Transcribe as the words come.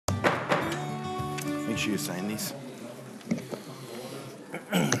Make sure you sign these.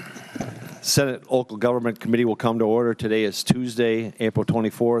 Senate Local Government Committee will come to order. Today is Tuesday, April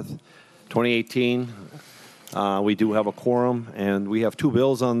 24th, 2018. We do have a quorum, and we have two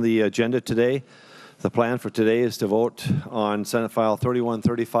bills on the agenda today. The plan for today is to vote on Senate File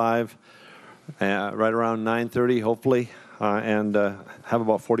 3135 right around 9:30, hopefully, and have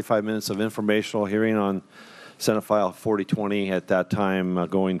about 45 minutes of informational hearing on Senate File 4020 at that time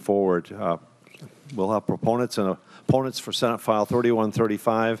going forward. We'll have proponents and opponents for Senate File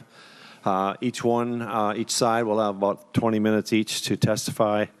 3135. Each side will have about 20 minutes each to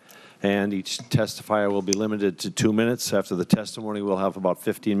testify, and each testifier will be limited to 2 minutes. After the testimony, we'll have about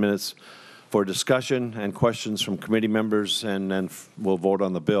 15 minutes for discussion and questions from committee members, and then we'll vote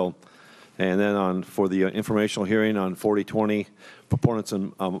on the bill. And then for the informational hearing on 4020, proponents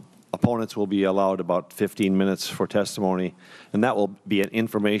and opponents will be allowed about 15 minutes for testimony, and that will be an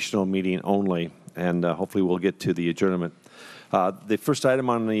informational meeting only, and hopefully we'll get to the adjournment. The first item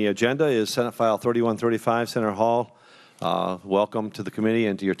on the agenda is Senate File 3135, Senator Hall. Welcome to the committee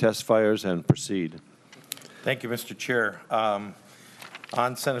and to your testifiers, and proceed. Thank you, Mr. Chair.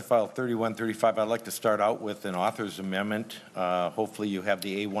 On Senate File 3135, I'd like to start out with an author's amendment. Hopefully you have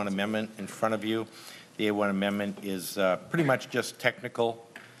the A1 amendment in front of you. The A1 amendment is pretty much just technical.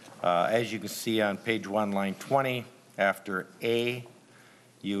 As you can see on page 1, line 20, after A,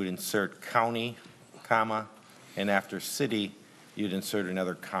 you would insert county, comma, and after city, you'd insert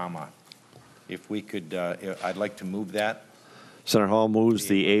another comma. If we could, I'd like to move that. Senator Hall moves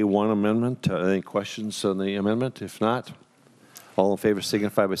the A1 amendment. Any questions on the amendment? If not, all in favor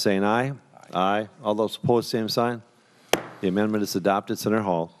signify by saying aye. Aye. All those opposed, same sign. The amendment is adopted. Senator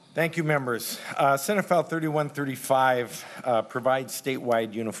Hall. Thank you, members. Senate File 3135 provides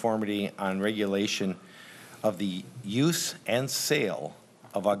statewide uniformity on regulation of the use and sale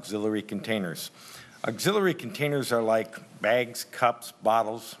of auxiliary containers. Auxiliary containers are like bags, cups,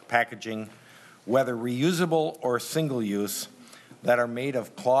 bottles, packaging, whether reusable or single use, that are made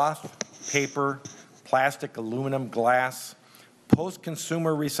of cloth, paper, plastic, aluminum, glass,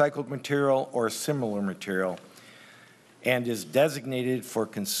 post-consumer recycled material or similar material, and is designated for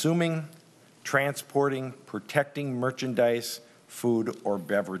consuming, transporting, protecting merchandise, food, or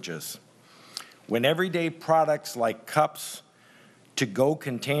beverages. When everyday products like cups, to-go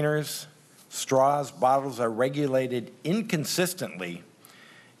containers, straws, bottles are regulated inconsistently,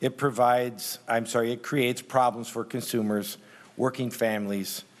 it creates problems for consumers, working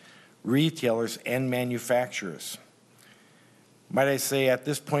families, retailers, and manufacturers. Might I say, at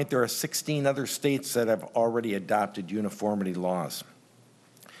this point, there are 16 other states that have already adopted uniformity laws.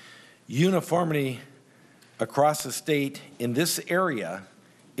 Uniformity across the state in this area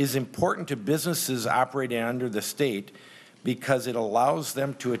is important to businesses operating under the state because it allows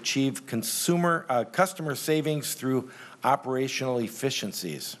them to achieve customer savings through operational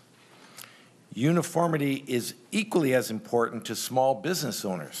efficiencies. Uniformity is equally as important to small business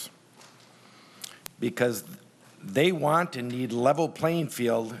owners because they want and need level playing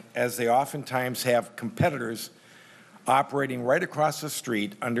field, as they oftentimes have competitors operating right across the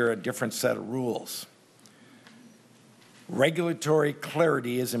street under a different set of rules. Regulatory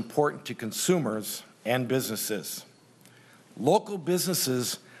clarity is important to consumers and businesses. Local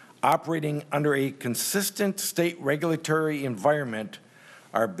businesses operating under a consistent state regulatory environment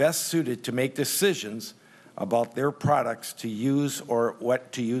are best suited to make decisions about their products to use or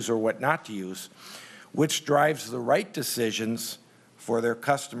what not to use, which drives the right decisions for their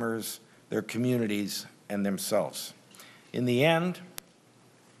customers, their communities, and themselves. In the end,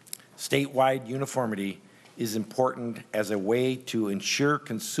 statewide uniformity is important as a way to ensure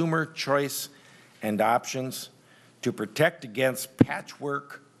consumer choice and options, to protect against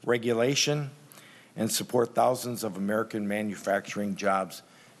patchwork regulation, and support thousands of American manufacturing jobs.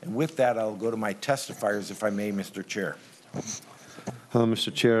 And with that, I'll go to my testifiers, if I may, Mr. Chair.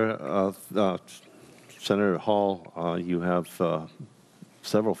 Mr. Chair, Senator Hall, you have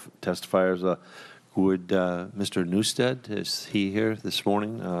several testifiers. Would Mr. Newstead, is he here this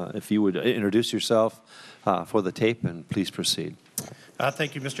morning? If you would introduce yourself for the tape, and please proceed.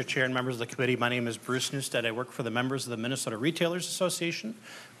 Thank you, Mr. Chair and members of the committee. My name is Bruce Newstead. I work for the members of the Minnesota Retailers Association.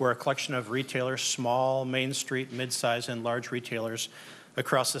 We're a collection of retailers, small, Main Street, mid-size, and large retailers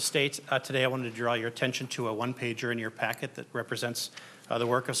across the state. Today I wanted to draw your attention to a one-pager in your packet that represents the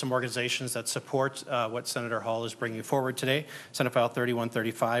work of some organizations that support what Senator Hall is bringing forward today. Senate File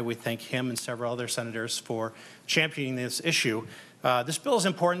 3135, we thank him and several other senators for championing this issue. This bill is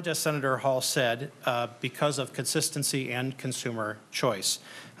important, as Senator Hall said, because of consistency and consumer choice.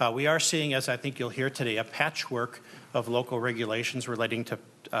 We are seeing, as I think you'll hear today, a patchwork of local regulations relating to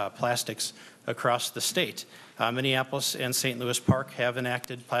plastics across the state. Minneapolis and St. Louis Park have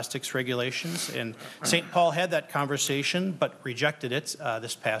enacted plastics regulations, and St. Paul had that conversation but rejected it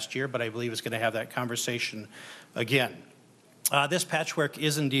this past year, but I believe is going to have that conversation again. This patchwork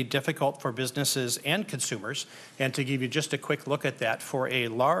is indeed difficult for businesses and consumers, and to give you just a quick look at that, for a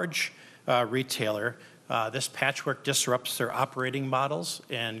large retailer, this patchwork disrupts their operating models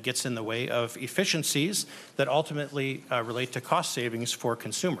and gets in the way of efficiencies that ultimately relate to cost savings for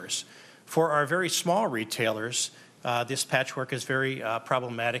consumers. For our very small retailers, this patchwork is very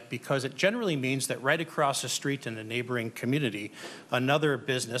problematic because it generally means that right across the street in a neighboring community, another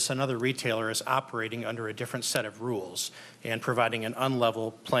business, another retailer is operating under a different set of rules and providing an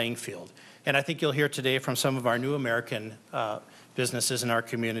unlevel playing field. And I think you'll hear today from some of our new American businesses in our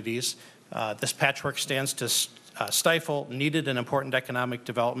communities, this patchwork stands to stifle needed and important economic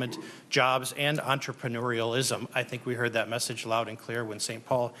development, jobs, and entrepreneurialism. I think we heard that message loud and clear when St.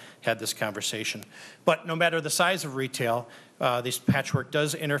 Paul had this conversation. But no matter the size of retail, this patchwork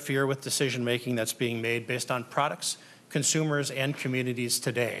does interfere with decision-making that's being made based on products, consumers, and communities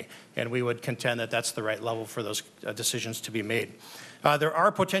today. And we would contend that that's the right level for those decisions to be made. There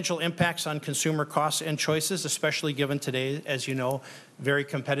are potential impacts on consumer costs and choices, especially given today, as you know, very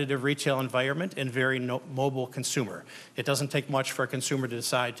competitive retail environment and very mobile consumer. It doesn't take much for a consumer to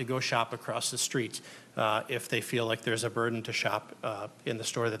decide to go shop across the street if they feel like there's a burden to shop in the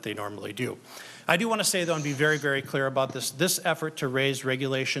store that they normally do. I do want to say, though, and be very, very clear about this, this effort to raise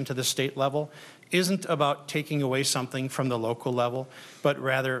regulation to the state level isn't about taking away something from the local level, but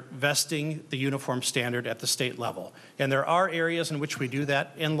rather vesting the uniform standard at the state level. And there are areas in which we do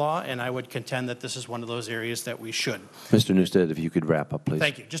that in law, and I would contend that this is one of those areas that we should. Mr. Newstead, if you could wrap up, please.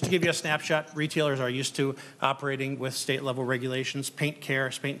 Thank you. Just to give you a snapshot, retailers are used to operating with state-level regulations. Paint care,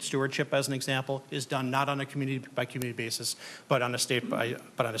 paint stewardship, as an example, is done not on a community-by-community basis, but on a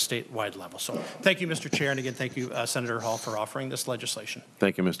statewide level. So thank you, Mr. Chair, and again, thank you, Senator Hall, for offering this legislation.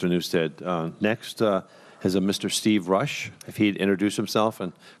 Thank you, Mr. Newstead. Next is a Mr. Steve Rush, if he'd introduce himself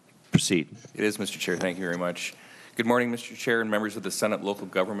and proceed. It is, Mr. Chair. Thank you very much. Good morning, Mr. Chair and members of the Senate Local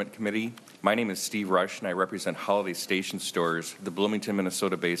Government Committee. My name is Steve Rush, and I represent Holiday Station Stores, the Bloomington,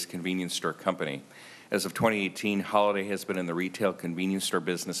 Minnesota-based convenience store company. As of 2018, Holiday has been in the retail convenience store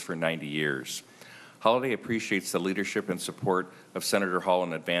business for 90 years. Holiday appreciates the leadership and support of Senator Hall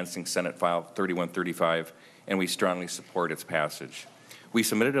in advancing Senate File 3135, and we strongly support its passage. We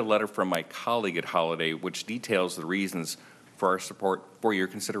submitted a letter from my colleague at Holiday which details the reasons for our support for your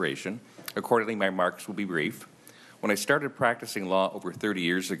consideration. Accordingly, my remarks will be brief. When I started practicing law over 30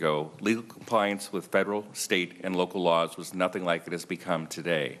 years ago, legal compliance with federal, state, and local laws was nothing like it has become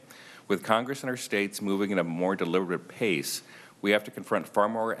today. With Congress and our states moving at a more deliberate pace, we have to confront far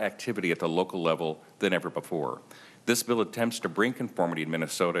more activity at the local level than ever before. This bill attempts to bring conformity in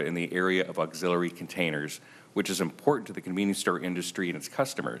Minnesota in the area of auxiliary containers, which is important to the convenience store industry and its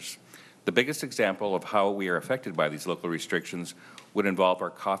customers. The biggest example of how we are affected by these local restrictions would involve our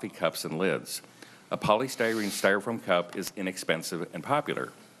coffee cups and lids. A polystyrene styrofoam cup is inexpensive and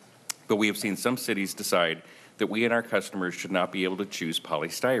popular, but we have seen some cities decide that we and our customers should not be able to choose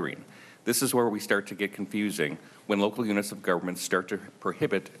polystyrene. This is where we start to get confusing when local units of government start to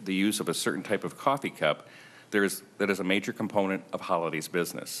prohibit the use of a certain type of coffee cup that is a major component of Holiday's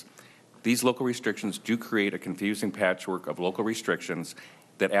business. These local restrictions do create a confusing patchwork of local restrictions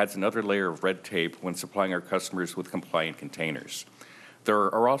that adds another layer of red tape when supplying our customers with compliant containers. There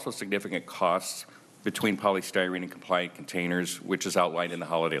are also significant costs between polystyrene and compliant containers, which is outlined in the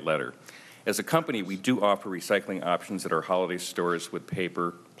Holiday letter. As a company, we do offer recycling options at our Holiday stores with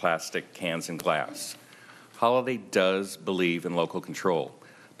paper, plastic, cans, and glass. Holiday does believe in local control,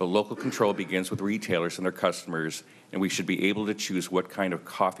 but local control begins with retailers and their customers, and we should be able to choose what kind of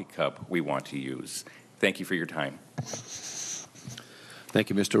coffee cup we want to use. Thank you for your time. Thank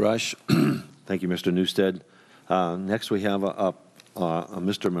you, Mr. Rush. Thank you, Mr. Newstead. Next, we have a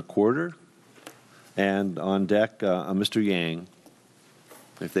Mr. McWhorter, and on deck, a Mr. Yang,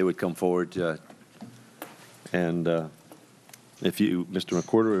 if they would come forward. If you, Mr.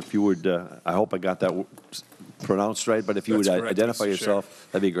 McWhorter, if you would, I hope I got that pronounced right, but if you would identify yourself,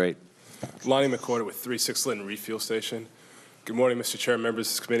 that'd be great. Lonnie McWhorter with 36 Linton Refuel Station. Good morning, Mr. Chair, members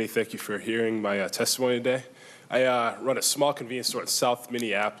of this committee. Thank you for hearing my testimony today. I run a small convenience store in South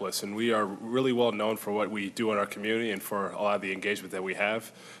Minneapolis, and we are really well known for what we do in our community and for a lot of the engagement that we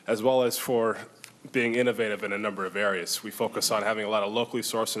have, as well as for being innovative in a number of areas. We focus on having a lot of locally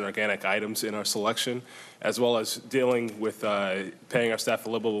sourced and organic items in our selection, as well as dealing with paying our staff a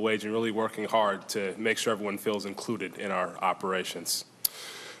livable wage and really working hard to make sure everyone feels included in our operations.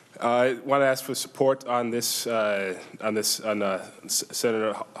 I want to ask for support on Senator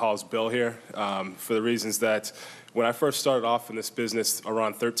Hall's bill here for the reasons that when I first started off in this business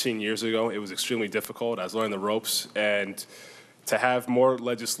around 13 years ago, it was extremely difficult. I was learning the ropes, and to have more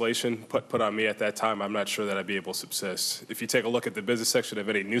legislation put on me at that time, I'm not sure that I'd be able to subsist. If you take a look at the business section of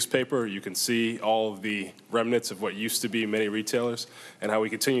any newspaper, you can see all of the remnants of what used to be many retailers and how we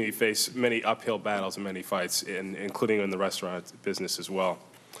continually face many uphill battles and many fights, including in the restaurant business as well.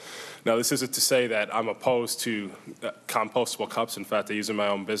 Now, this isn't to say that I'm opposed to compostable cups. In fact, I use them in my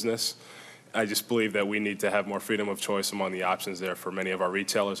own business. I just believe that we need to have more freedom of choice among the options there for many of our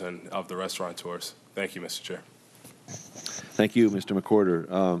retailers and of the restaurateurs. Thank you, Mr. Chair. Thank you, Mr. McWhorter.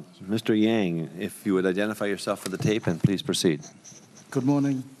 Mr. Yang, if you would identify yourself for the tape and please proceed. Good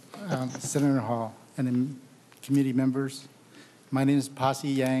morning, Senator Hall and committee members. My name is Pasi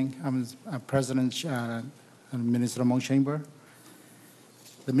Yang. I'm president of the Minnesota Hmong Chamber.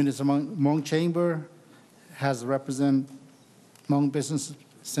 The Minnesota Hmong Chamber has represented Hmong business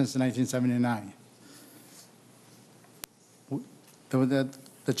since 1979.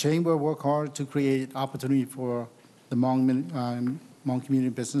 The Chamber worked hard to create opportunity for the Hmong community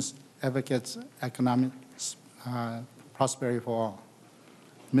business advocates economic prosperity for all.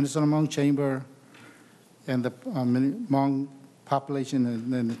 Minnesota Hmong Chamber and the Hmong population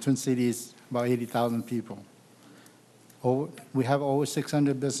in the Twin Cities, about 80,000 people. We have over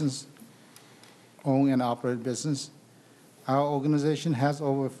 600 business, owned and operated business. Our organization has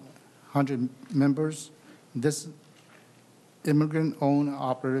over 100 members. This immigrant-owned and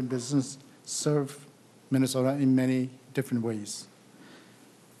operated business serves Minnesota in many different ways.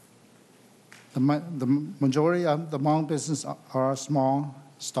 The majority of the Hmong business are small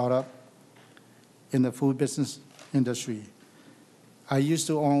startup in the food business industry. I used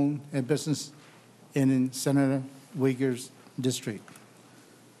to own a business in Senator Wiklund's district.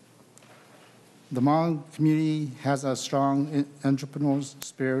 The Hmong community has a strong entrepreneurial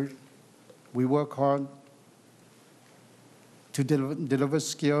spirit. We work hard to deliver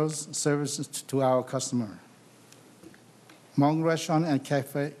skills, services to our customer. Hmong restaurant and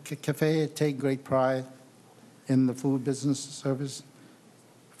cafe take great pride in the food business service.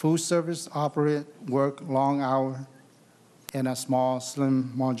 Food service operate work long hour and a small,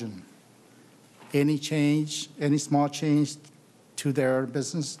 slim margin. Any small change to their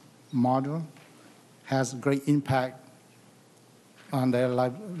business model has a great impact on their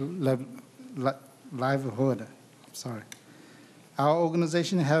livelihood. Sorry. Our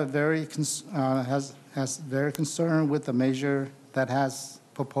organization has very concerned with the measure that has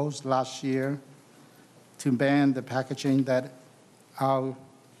proposed last year to ban the packaging that our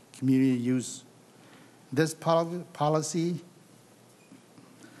community use. This policy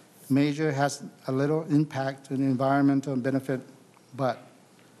measure has a little impact on environmental benefit, but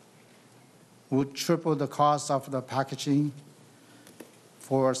would triple the cost of the packaging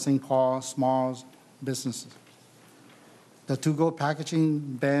for St. Paul small businesses. The to-go packaging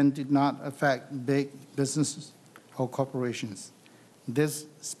ban did not affect big businesses or corporations. This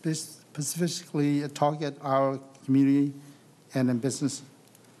specifically target our community and the business.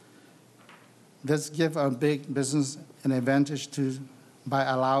 This gives a big business an advantage by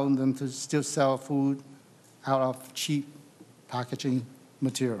allowing them to still sell food out of cheap packaging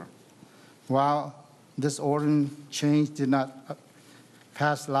material. While this ordinance change did not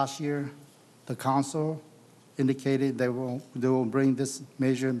pass last year, the council indicated they will bring this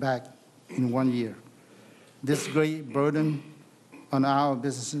measure back in 1 year. This great burden on our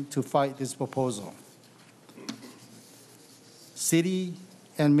business to fight this proposal. City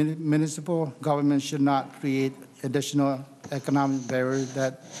and municipal government should not create additional economic barriers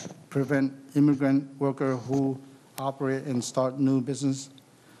that prevent immigrant workers who operate and start new business.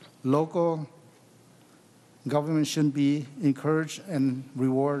 Local government should be encouraged and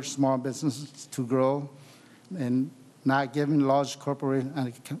reward small businesses to grow and not giving large corporate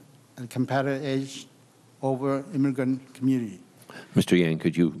a competitive edge over immigrant community. Mr. Yang,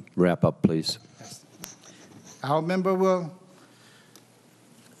 could you wrap up, please? Yes. Our member will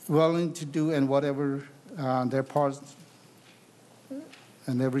willing to do and whatever their part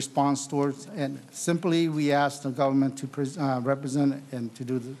and their response towards, and simply we ask the government to represent and to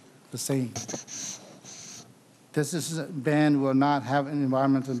do the same. This ban will not have an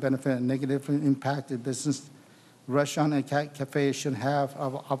environmental benefit and negatively impact the business. Restaurant and cafes should have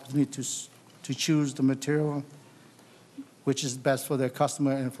an opportunity to choose the material which is best for their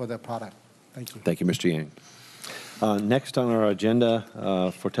customer and for their product. Thank you. Thank you, Mr. Yang. Next on our agenda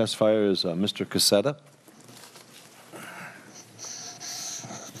for testifier is Mr. Casetta.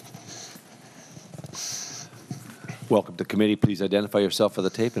 Welcome to committee. Please identify yourself for the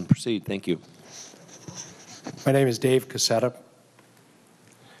tape and proceed. Thank you. My name is Dave Casetta.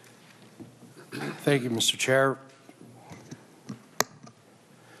 Thank you, Mr. Chair.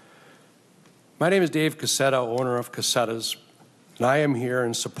 My name is Dave Casetta, owner of Cassetta's, and I am here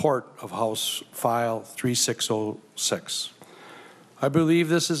in support of House File 3606. I believe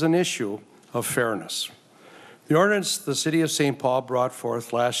this is an issue of fairness. The ordinance the City of St. Paul brought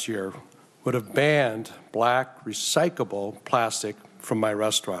forth last year would have banned black recyclable plastic from my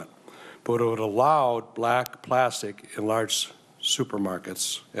restaurant, but it would have allowed black plastic in large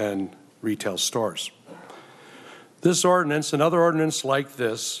supermarkets and retail stores. This ordinance, another ordinance like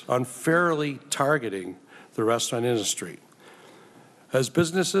this, unfairly targeting the restaurant industry. As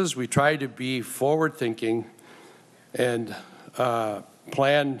businesses, we try to be forward-thinking and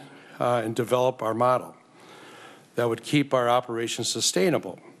plan and develop our model that would keep our operations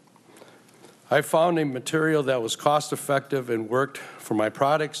sustainable. I found a material that was cost-effective and worked for my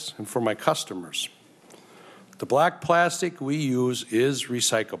products and for my customers. The black plastic we use is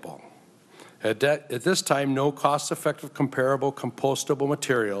recyclable. At this time, no cost-effective, comparable, compostable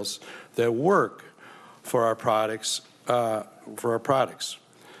materials that work for our products.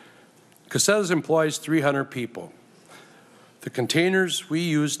 Cassetta's employs 300 people. The containers we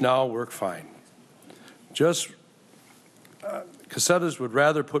use now work fine. Cassetta's would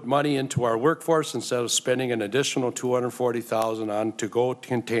rather put money into our workforce instead of spending an additional $240,000 on to-go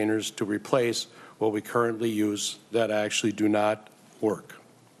containers to replace what we currently use that actually do not work.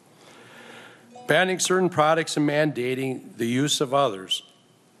 Banning certain products and mandating the use of other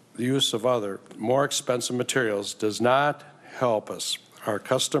more expensive materials does not help us, our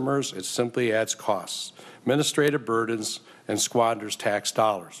customers. It simply adds costs, administrative burdens, and squanders tax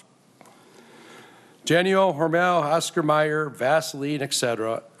dollars. Genio, Hormel, Oscar Mayer, Vaseline,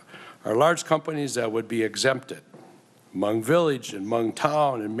 etc. are large companies that would be exempted. Mung Village and Mung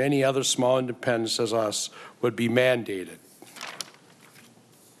Town and many other small independents as us would be mandated.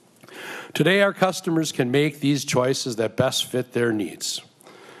 Today, our customers can make these choices that best fit their needs.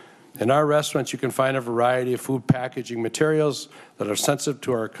 In our restaurants, you can find a variety of food packaging materials that are sensitive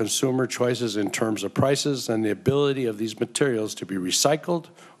to our consumer choices in terms of prices and the ability of these materials to be recycled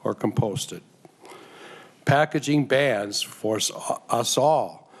or composted. Packaging bans force us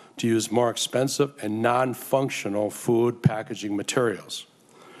all to use more expensive and non-functional food packaging materials.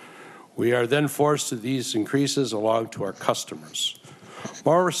 We are then forced to these increases along to our customers.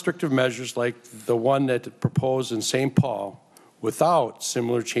 More restrictive measures like the one that proposed in St. Paul without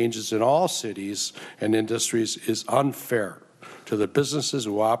similar changes in all cities and industries is unfair to the businesses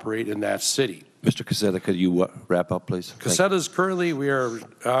who operate in that city. Mr. Casetta, could you wrap up, please? Cassetta's currently, we are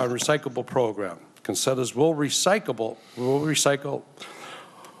on a recyclable program. Cassetta's will recycle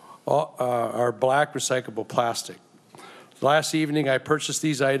our black recyclable plastic. Last evening, I purchased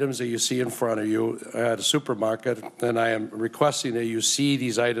these items that you see in front of you at a supermarket, and I am requesting that you see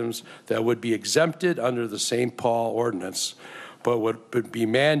these items that would be exempted under the St. Paul ordinance, but would be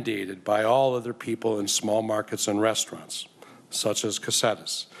mandated by all other people in small markets and restaurants, such as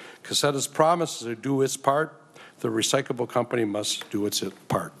Cassetta's. Cassetta's promises to do its part. The recyclable company must do its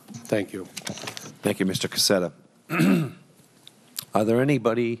part. Thank you. Thank you, Mr. Casetta. Is there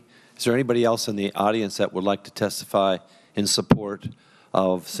anybody else in the audience that would like to testify in support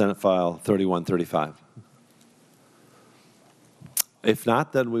of Senate File 3135? If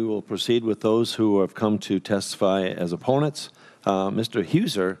not, then we will proceed with those who have come to testify as opponents. Mr.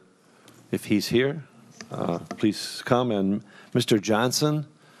 Huser, if he's here, please come. And Mr. Johnson,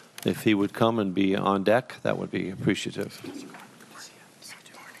 if he would come and be on deck, that would be appreciative.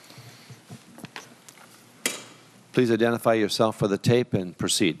 Please identify yourself for the tape and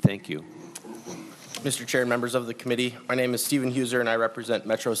proceed. Thank you. Mr. Chair and members of the committee, my name is Stephen Huser and I represent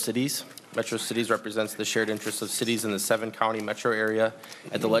Metro Cities. Metro Cities represents the shared interests of cities in the 7-county metro area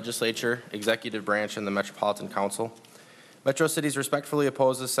at the legislature, executive branch, and the Metropolitan Council. Metro Cities respectfully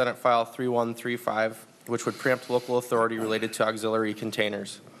opposes Senate File 3135, which would preempt local authority related to auxiliary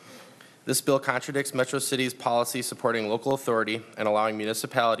containers. This bill contradicts Metro Cities' policy supporting local authority and allowing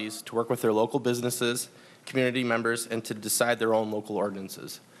municipalities to work with their local businesses, community members, and to decide their own local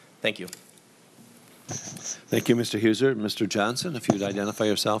ordinances. Thank you. Thank you, Mr. Huser. Mr. Johnson, if you'd identify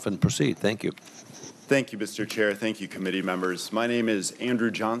yourself and proceed. Thank you. Thank you, Mr. Chair. Thank you, committee members. My name is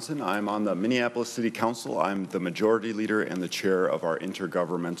Andrew Johnson. I'm on the Minneapolis City Council. I'm the majority leader and the chair of our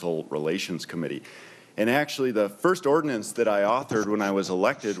Intergovernmental Relations Committee. And actually, the first ordinance that I authored when I was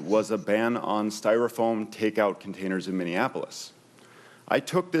elected was a ban on styrofoam takeout containers in Minneapolis. I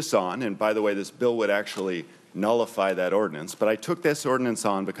took this on, and by the way, this bill would actually nullify that ordinance, but I took this ordinance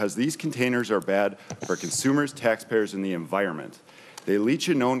on because these containers are bad for consumers, taxpayers, and the environment. They leach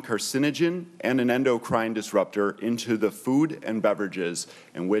a known carcinogen and an endocrine disruptor into the food and beverages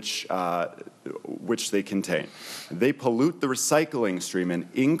in which they contain. They pollute the recycling stream and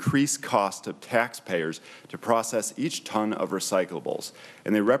increase cost to taxpayers to process each ton of recyclables.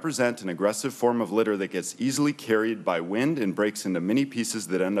 And they represent an aggressive form of litter that gets easily carried by wind and breaks into many pieces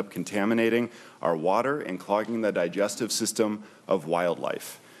that end up contaminating our water and clogging the digestive system of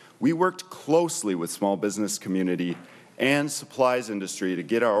wildlife. We worked closely with small business community and supplies industry to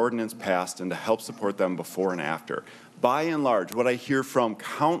get our ordinance passed and to help support them before and after. By and large, what I hear from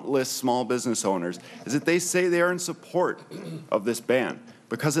countless small business owners is that they say they are in support of this ban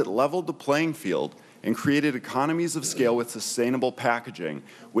because it leveled the playing field and created economies of scale with sustainable packaging,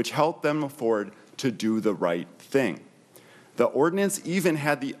 which helped them afford to do the right thing. The ordinance even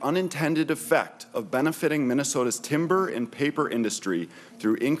had the unintended effect of benefiting Minnesota's timber and paper industry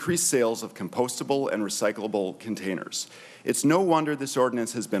through increased sales of compostable and recyclable containers. It's no wonder this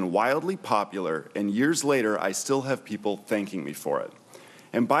ordinance has been wildly popular, and years later, I still have people thanking me for it.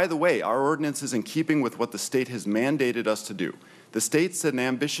 And by the way, our ordinance is in keeping with what the state has mandated us to do. The state set an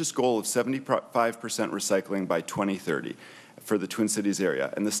ambitious goal of 75% recycling by 2030. For the Twin Cities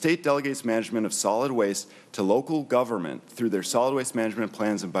area. And the state delegates management of solid waste to local government through their solid waste management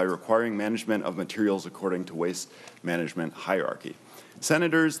plans and by requiring management of materials according to waste management hierarchy.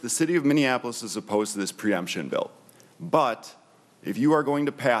 Senators, the city of Minneapolis is opposed to this preemption bill. But if you are going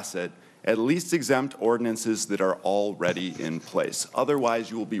to pass it, at least exempt ordinances that are already in place. Otherwise,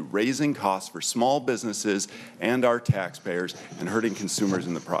 you will be raising costs for small businesses and our taxpayers and hurting consumers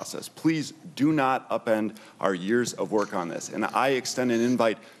in the process. Please do not upend our years of work on this. And I extend an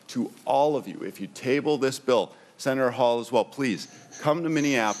invite to all of you. If you table this bill, Senator Hall as well, please come to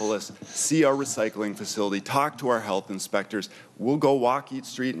Minneapolis, see our recycling facility, talk to our health inspectors. We'll go walk each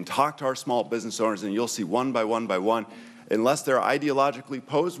street and talk to our small business owners, and you'll see one by one by one, unless they're ideologically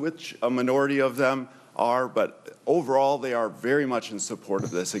opposed, which a minority of them are, but overall they are very much in support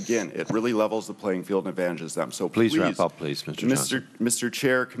of this. Again, it really levels the playing field and advantages them. So please wrap up, please, Mr. Johnson. Mr.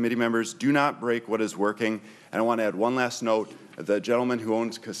 Chair, committee members, do not break what is working. And I want to add one last note. The gentleman who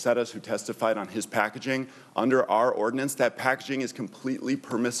owns Casetas, who testified on his packaging, under our ordinance, that packaging is completely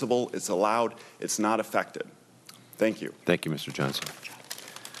permissible. It's allowed. It's not affected. Thank you. Thank you, Mr. Johnson.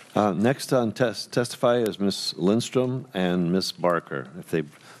 Next on testify is Ms. Lindstrom and Ms. Barker. If they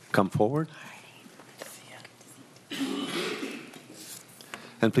come forward.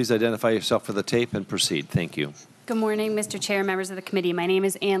 And please identify yourself for the tape and proceed. Thank you. Good morning, Mr. Chair, members of the committee. My name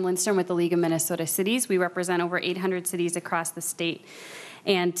is Ann Lindstrom with the League of Minnesota Cities. We represent over 800 cities across the state.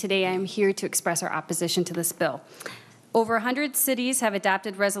 And today I'm here to express our opposition to this bill. Over 100 cities have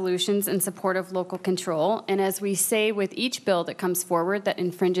adopted resolutions in support of local control, and as we say with each bill that comes forward that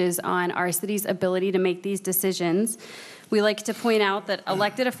infringes on our city's ability to make these decisions, we like to point out that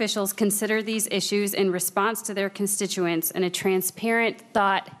elected officials consider these issues in response to their constituents in a transparent,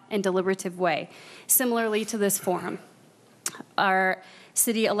 thought, and deliberative way, similarly to this forum. Our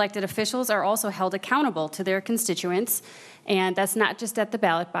city elected officials are also held accountable to their constituents, and that's not just at the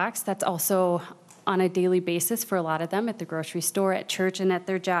ballot box, that's also on a daily basis for a lot of them at the grocery store, at church, and at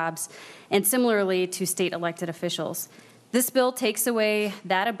their jobs, and similarly to state elected officials. This bill takes away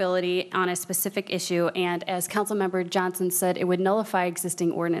that ability on a specific issue, and as Councilmember Johnson said, it would nullify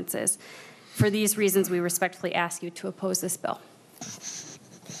existing ordinances. For these reasons, we respectfully ask you to oppose this bill.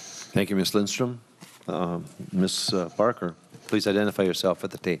 Thank you, Ms. Lindstrom. Ms. Barker, please identify yourself at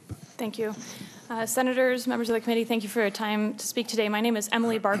the tape. Thank you. Senators, members of the committee, thank you for your time to speak today. My name is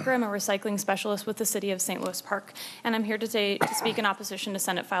Emily Barker. I'm a recycling specialist with the City of St. Louis Park, and I'm here today to speak in opposition to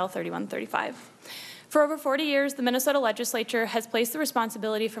Senate File 3135. For over 40 years, the Minnesota legislature has placed the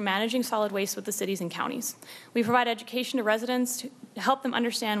responsibility for managing solid waste with the cities and counties. We provide education to residents to help them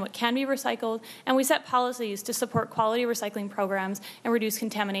understand what can be recycled, and we set policies to support quality recycling programs and reduce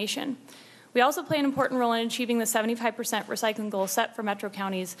contamination. We also play an important role in achieving the 75% recycling goal set for metro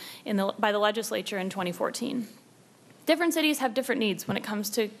counties by the legislature in 2014. Different cities have different needs when it comes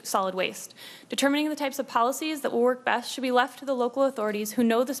to solid waste. Determining the types of policies that will work best should be left to the local authorities who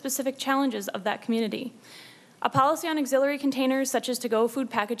know the specific challenges of that community. A policy on auxiliary containers, such as to-go food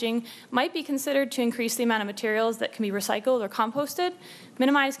packaging, might be considered to increase the amount of materials that can be recycled or composted,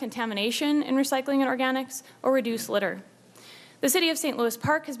 minimize contamination in recycling and organics, or reduce litter. The City of St. Louis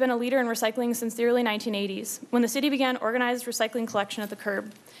Park has been a leader in recycling since the early 1980s, when the city began organized recycling collection at the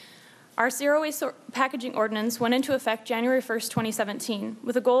curb. Our zero waste packaging ordinance went into effect January 1st, 2017,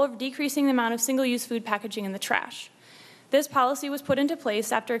 with a goal of decreasing the amount of single-use food packaging in the trash. This policy was put into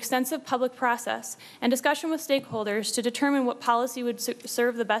place after extensive public process and discussion with stakeholders to determine what policy would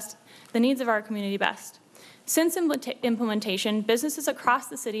serve the needs of our community best. Since implementation, businesses across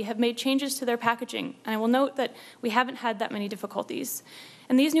the city have made changes to their packaging, and I will note that we haven't had that many difficulties.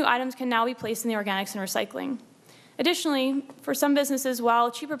 And these new items can now be placed in the organics and recycling. Additionally, for some businesses,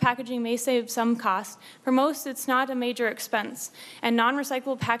 while cheaper packaging may save some cost, for most it's not a major expense, and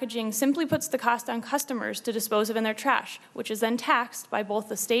non-recyclable packaging simply puts the cost on customers to dispose of in their trash, which is then taxed by both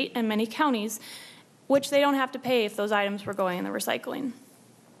the state and many counties, which they don't have to pay if those items were going in the recycling.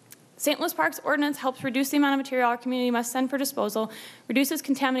 St. Louis Park's ordinance helps reduce the amount of material our community must send for disposal, reduces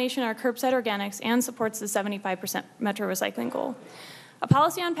contamination in our curbside organics, and supports the 75% metro recycling goal. A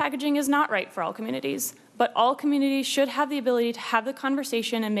policy on packaging is not right for all communities, but all communities should have the ability to have the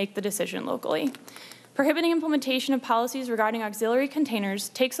conversation and make the decision locally. Prohibiting implementation of policies regarding auxiliary containers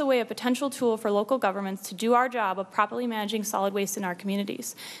takes away a potential tool for local governments to do our job of properly managing solid waste in our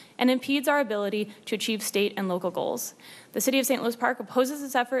communities and impedes our ability to achieve state and local goals. The City of St. Louis Park opposes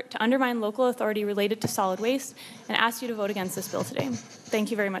this effort to undermine local authority related to solid waste and asks you to vote against this bill today.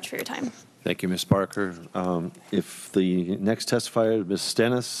 Thank you very much for your time. Thank you, Ms. Barker. If the next testifier, Ms.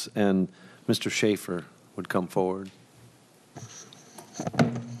 Stennis and Mr. Schaefer would come forward.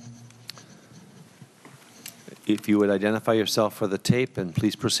 If you would identify yourself for the tape, and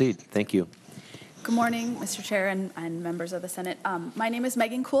please proceed. Thank you. Good morning, Mr. Chair and members of the Senate. My name is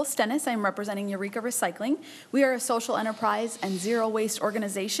Megan Cool-Stennis. I'm representing Eureka Recycling. We are a social enterprise and zero waste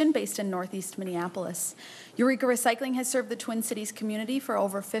organization based in Northeast Minneapolis. Eureka Recycling has served the Twin Cities community for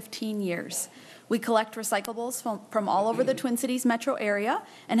over 15 years. We collect recyclables from all over the Twin Cities metro area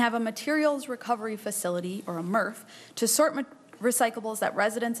and have a materials recovery facility, or a MRF, to sort recyclables that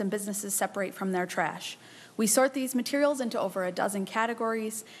residents and businesses separate from their trash. We sort these materials into over a dozen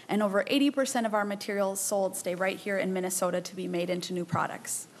categories, and over 80% of our materials sold stay right here in Minnesota to be made into new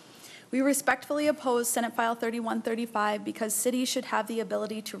products. We respectfully oppose Senate File 3135 because cities should have the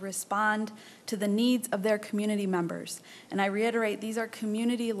ability to respond to the needs of their community members. And I reiterate, these are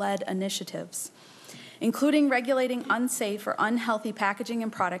community-led initiatives, including regulating unsafe or unhealthy packaging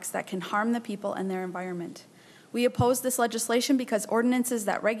and products that can harm the people and their environment. We oppose this legislation because ordinances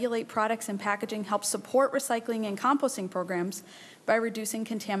that regulate products and packaging help support recycling and composting programs by reducing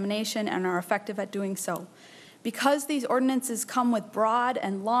contamination and are effective at doing so. Because these ordinances come with broad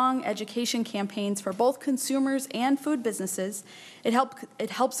and long education campaigns for both consumers and food businesses, it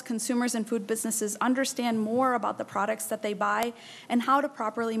helps consumers and food businesses understand more about the products that they buy and how to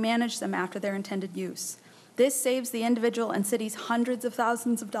properly manage them after their intended use. This saves the individual and cities hundreds of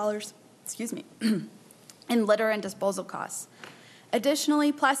thousands of dollars, in litter and disposal costs.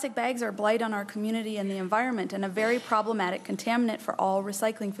 Additionally, plastic bags are a blight on our community and the environment and a very problematic contaminant for all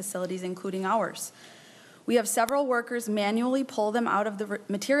recycling facilities, including ours. We have several workers manually pull them out of the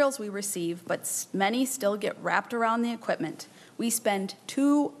materials we receive, but many still get wrapped around the equipment. We spend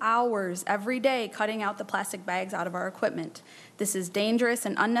 2 hours every day cutting out the plastic bags out of our equipment. This is dangerous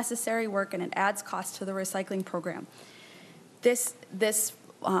and unnecessary work, and it adds cost to the recycling program. This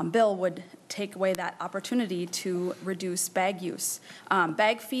bill would take away that opportunity to reduce bag use.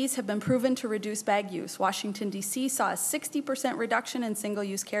 Bag fees have been proven to reduce bag use. Washington, D.C. saw a 60% reduction in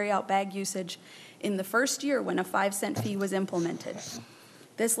single-use carry-out bag usage in the first year when a 5-cent fee was implemented.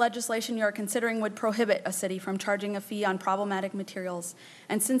 This legislation you are considering would prohibit a city from charging a fee on problematic materials.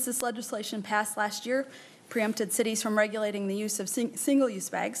 And since this legislation passed last year, preempted cities from regulating the use of single-use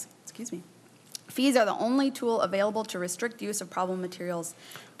bags, fees are the only tool available to restrict use of problem materials.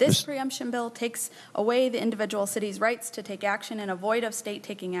 This preemption bill takes away the individual city's rights to take action and avoid of state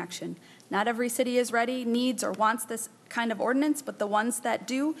taking action. Not every city is ready, needs, or wants this kind of ordinance, but the ones that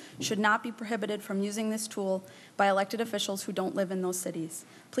do should not be prohibited from using this tool by elected officials who don't live in those cities.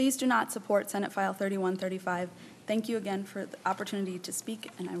 Please do not support Senate File 3135. Thank you again for the opportunity to speak,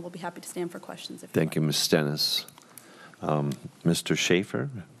 and I will be happy to stand for questions. Thank you, Ms. Stennis. Mr. Schaefer.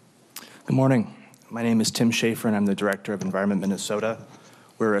 Good morning. My name is Tim Schaefer, and I'm the Director of Environment Minnesota.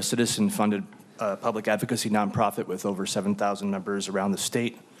 We're a citizen-funded public advocacy nonprofit with over 7,000 members around the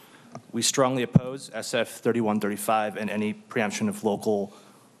state. We strongly oppose SF 3135 and any preemption of local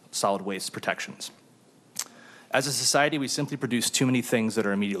solid waste protections. As a society, we simply produce too many things that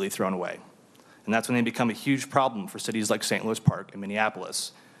are immediately thrown away. And that's when they become a huge problem for cities like St. Louis Park and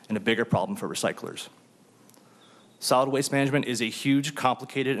Minneapolis, and a bigger problem for recyclers. Solid waste management is a huge,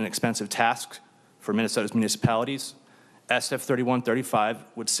 complicated, and expensive task for Minnesota's municipalities. SF 3135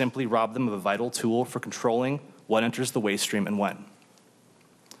 would simply rob them of a vital tool for controlling what enters the waste stream and when.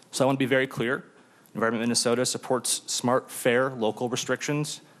 So I want to be very clear. Environment Minnesota supports smart, fair local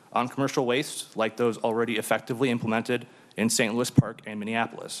restrictions on commercial waste like those already effectively implemented in St. Louis Park and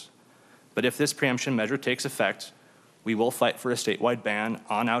Minneapolis. But if this preemption measure takes effect, we will fight for a statewide ban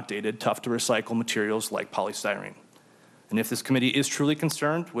on outdated, tough-to-recycle materials like polystyrene. And if this committee is truly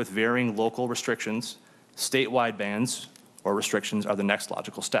concerned with varying local restrictions, statewide bans or restrictions are the next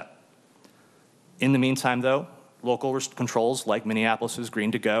logical step. In the meantime, though, local controls like Minneapolis's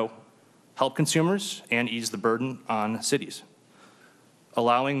Green to Go help consumers and ease the burden on cities.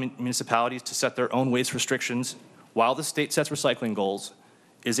 Allowing municipalities to set their own waste restrictions while the state sets recycling goals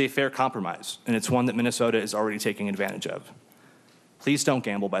is a fair compromise, and it's one that Minnesota is already taking advantage of. Please don't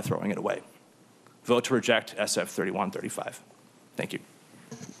gamble by throwing it away. Vote to reject SF 3135. Thank you.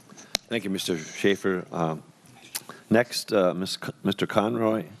 Thank you, Mr. Schaefer. Next, Mr.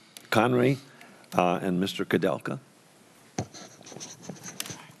 Conroy and Mr. Kudelka.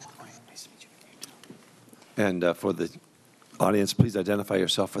 And for the audience, please identify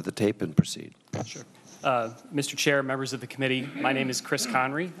yourself for the tape and proceed. Sure. Mr. Chair, members of the committee, my name is Chris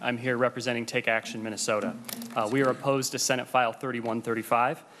Conry. I'm here representing Take Action Minnesota. We are opposed to Senate File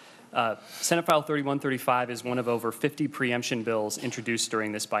 3135. Senate File 3135 is one of over 50 preemption bills introduced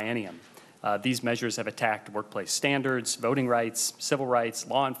during this biennium. These measures have attacked workplace standards, voting rights, civil rights,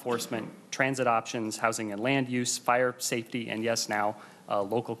 law enforcement, transit options, housing and land use, fire safety, and yes, now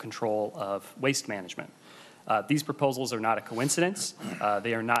local control of waste management. These proposals are not a coincidence.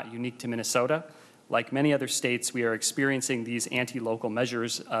 They are not unique to Minnesota. Like many other states, we are experiencing these anti-local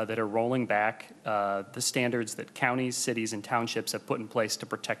measures that are rolling back the standards that counties, cities, and townships have put in place to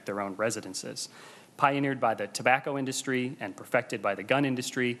protect their own residences. Pioneered by the tobacco industry and perfected by the gun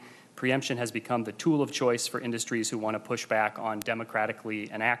industry, preemption has become the tool of choice for industries who want to push back on democratically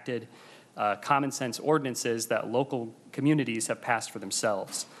enacted common sense ordinances that local communities have passed for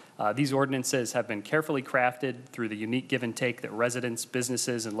themselves. These ordinances have been carefully crafted through the unique give and take that residents,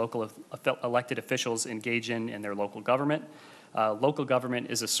 businesses, and local elected officials engage in their local government. Local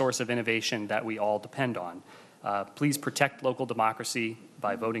government is a source of innovation that we all depend on. Please protect local democracy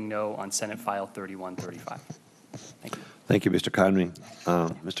by voting no on Senate File 3135. Thank you. Thank you, Mr. Conry.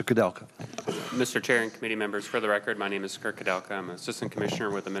 Mr. Kudelka. Mr. Chair and committee members, for the record, my name is Kirk Kudelka. I'm Assistant Commissioner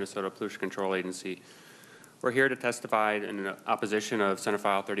with the Minnesota Pollution Control Agency. We're here to testify in opposition of Senate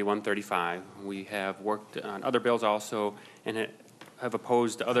File 3135. We have worked on other bills also and have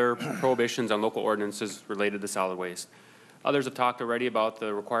opposed other prohibitions on local ordinances related to solid waste. Others have talked already about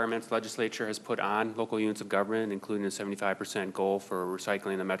the requirements the legislature has put on local units of government, including a 75% goal for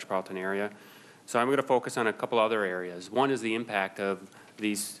recycling in the metropolitan area. So I'm going to focus on a couple other areas. One is the impact of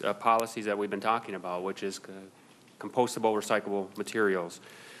these policies that we've been talking about, which is compostable, recyclable materials.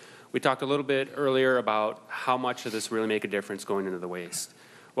 We talked a little bit earlier about how much of this really make a difference going into the waste.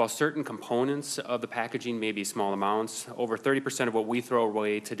 While certain components of the packaging may be small amounts, over 30% of what we throw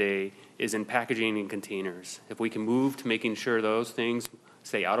away today is in packaging and containers. If we can move to making sure those things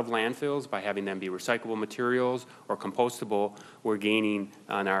stay out of landfills by having them be recyclable materials or compostable, we're gaining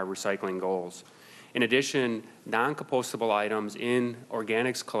on our recycling goals. In addition, non-compostable items in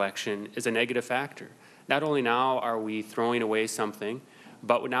organics collection is a negative factor. Not only now are we throwing away something,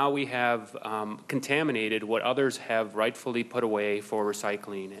 but now we have contaminated what others have rightfully put away for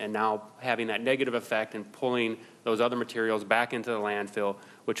recycling, and now having that negative effect and pulling those other materials back into the landfill,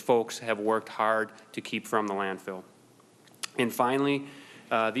 which folks have worked hard to keep from the landfill. And finally,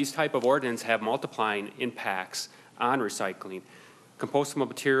 these type of ordinances have multiplying impacts on recycling. Compostable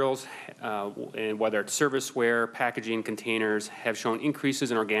materials, and whether it's serviceware, packaging, containers, have shown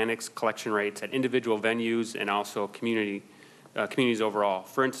increases in organics collection rates at individual venues and also communities overall.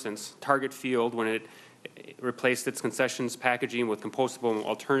 For instance, Target Field, when it replaced its concessions packaging with compostable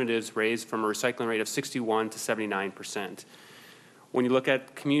alternatives, raised from a recycling rate of 61 to 79%. When you look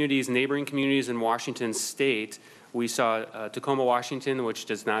at communities, neighboring communities in Washington State, we saw Tacoma, Washington, which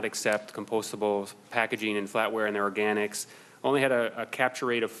does not accept compostable packaging and flatware in their organics, only had a capture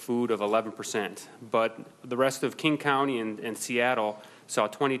rate of food of 11%. But the rest of King County and Seattle saw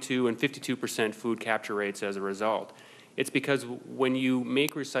 22 and 52% food capture rates as a result. It's because when you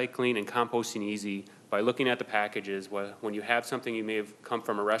make recycling and composting easy by looking at the packages, when you have something you may have come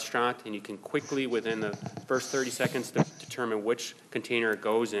from a restaurant and you can quickly within the first 30 seconds determine which container it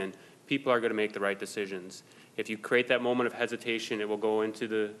goes in, people are going to make the right decisions. If you create that moment of hesitation, it will go into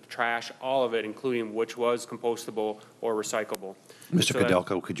the trash, all of it, including which was compostable or recyclable. Mr.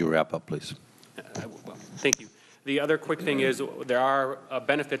 Kudelka, could you wrap up, please? Thank you. The other quick thing is there are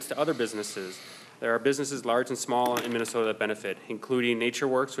benefits to other businesses. There are businesses large and small in Minnesota that benefit, including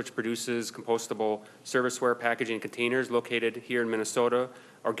NatureWorks, which produces compostable serviceware packaging containers located here in Minnesota.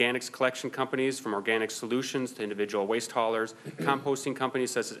 organics collection companies, from organic solutions to individual waste haulers, composting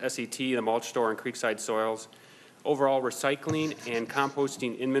companies such as SET, the mulch store, and Creekside Soils. Overall, recycling and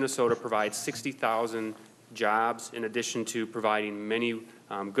composting in Minnesota provides 60,000 jobs in addition to providing many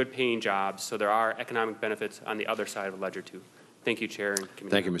good-paying jobs, so there are economic benefits on the other side of the ledger, too. Thank you, Chair and Committee.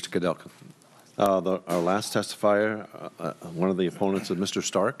 Thank you, Mr. Kudelka. Our last testifier, one of the opponents is Mr.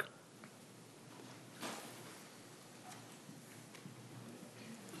 Stark.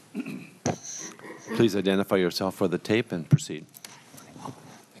 Please identify yourself for the tape and proceed.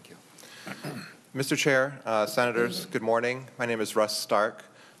 Thank you. Mr. Chair, Senators, good morning. My name is Russ Stark.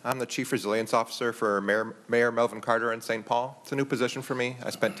 I'm the Chief Resilience Officer for Mayor Melvin Carter in St. Paul. It's a new position for me.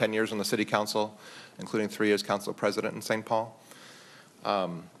 I spent 10 years on the City Council, including 3 as Council President in St. Paul.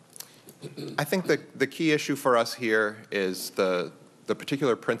 I think the key issue for us here is the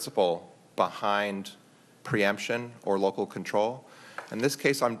particular principle behind preemption or local control. In this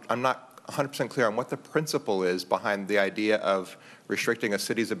case, I'm not 100% clear on what the principle is behind the idea of restricting a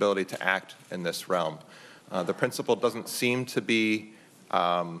city's ability to act in this realm. The principle doesn't seem to be,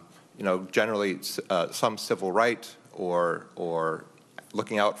 generally some civil right or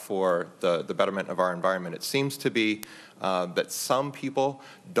looking out for the betterment of our environment. It seems to be that some people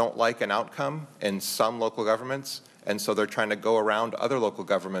don't like an outcome in some local governments, and so they're trying to go around other local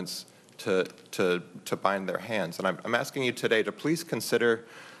governments to bind their hands. And I'm asking you today to please consider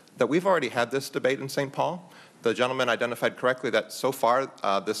that we've already had this debate in St. Paul. The gentleman identified correctly that so far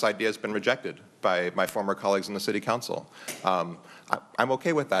this idea has been rejected by my former colleagues in the City Council. I'm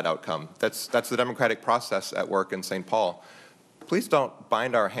okay with that outcome. That's the democratic process at work in St. Paul. Please don't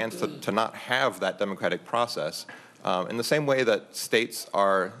bind our hands to not have that democratic process. In the same way that states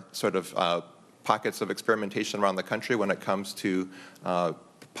are sort of pockets of experimentation around the country when it comes to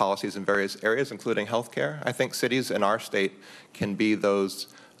policies in various areas, including healthcare, I think cities in our state can be those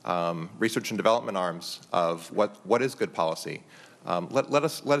research and development arms of what is good policy. Let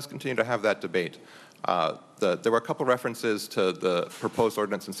us continue to have that debate. There were a couple references to the proposed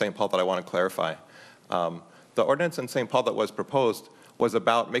ordinance in St. Paul that I want to clarify. The ordinance in St. Paul that was proposed was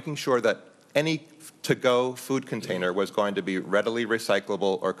about making sure that any to-go food container was going to be readily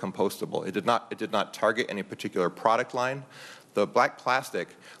recyclable or compostable. It did not target any particular product line. The black plastic,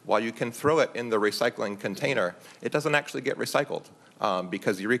 while you can throw it in the recycling container, it doesn't actually get recycled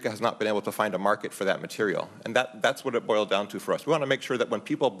because Eureka has not been able to find a market for that material. And that's what it boiled down to for us. We want to make sure that when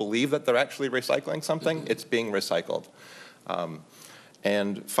people believe that they're actually recycling something, it's being recycled.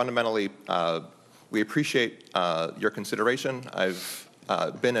 And fundamentally, we appreciate your consideration. I've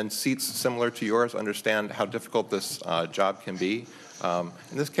been in seats similar to yours, understand how difficult this job can be.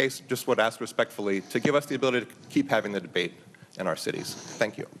 In this case, just would ask respectfully to give us the ability to keep having the debate in our cities.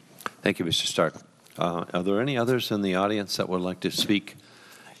 Thank you. Thank you, Mr. Stark. Are there any others in the audience that would like to speak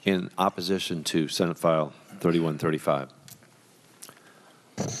in opposition to Senate File 3135?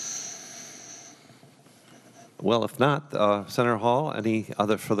 Well, if not, Senator Hall, any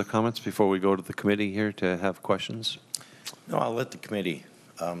other further comments before we go to the committee here to have questions? No, I'll let the committee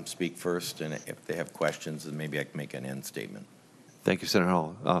speak first, and if they have questions, then maybe I can make an end statement. Thank you, Senator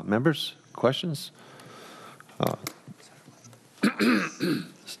Hall. Members, questions?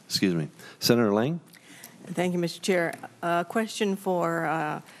 Excuse me. Senator Laine? Thank you, Mr. Chair. A question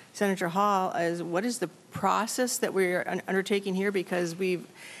for Senator Hall is, what is the process that we're undertaking here? Because we've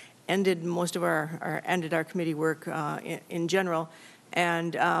ended most of ended our committee work in general,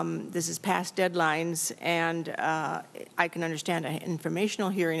 and this is past deadlines, and I can understand an informational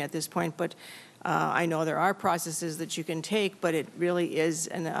hearing at this point, but I know there are processes that you can take, but it really is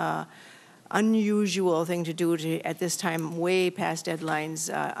an unusual thing to do at this time, way past deadlines,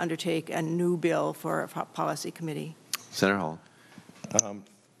 undertake a new bill for a policy committee. Senator Hall.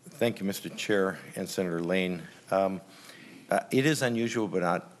 Thank you, Mr. Chair and Senator Laine. It is unusual, but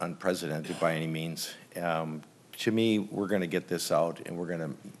not unprecedented by any means. To me, we're going to get this out, and we're going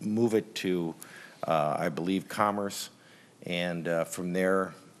to move it to, I believe, Commerce, and from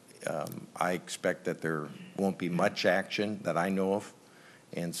there, I expect that there won't be much action that I know of.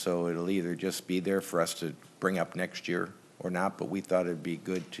 And so it'll either just be there for us to bring up next year or not, but we thought it'd be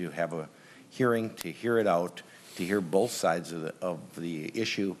good to have a hearing, to hear it out, to hear both sides of the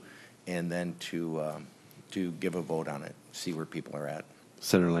issue, and then to give a vote on it, see where people are at.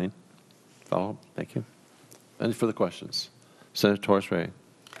 Senator Laine, follow up. Thank you. Any further questions? Senator Torres-Ray.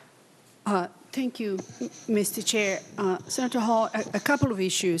 Thank you, Mr. Chair. Senator Hall, a couple of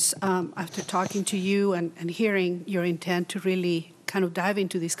issues after talking to you and hearing your intent to really kind of dive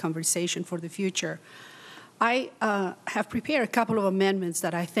into this conversation for the future. I have prepared a couple of amendments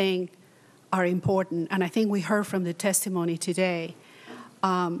that I think are important, and I think we heard from the testimony today.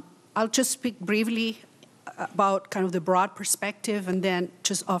 I'll just speak briefly about kind of the broad perspective and then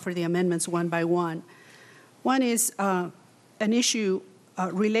just offer the amendments one by one. One is an issue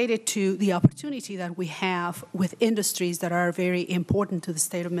related to the opportunity that we have with industries that are very important to the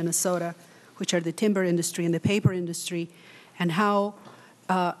state of Minnesota, which are the timber industry and the paper industry, and how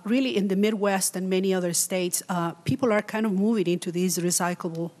really in the Midwest and many other states, people are kind of moving into these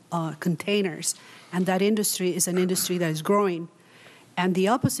recyclable containers, and that industry is an industry that is growing. And the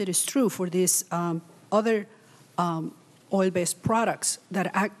opposite is true for these other oil-based products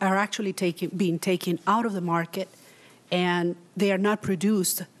that are actually being taken out of the market, and they are not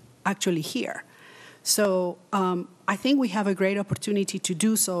produced actually here. So I think we have a great opportunity to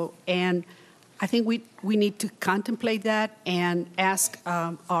do so, and I think we need to contemplate that and ask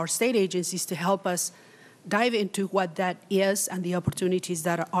our state agencies to help us dive into what that is and the opportunities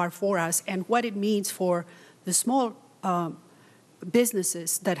that are for us and what it means for the small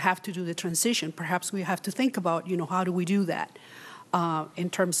businesses that have to do the transition. Perhaps we have to think about, how do we do that in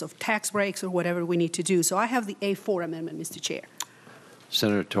terms of tax breaks or whatever we need to do. So I have the A4 amendment, Mr. Chair.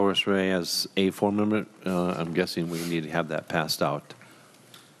 Senator Torres Ray has A4 amendment. I'm guessing we need to have that passed out.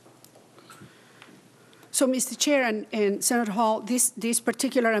 So, Mr. Chair and Senator Hall, this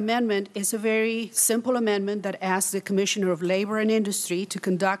particular amendment is a very simple amendment that asks the Commissioner of Labor and Industry to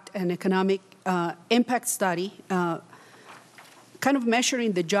conduct an economic impact study kind of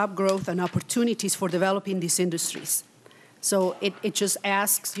measuring the job growth and opportunities for developing these industries. So it just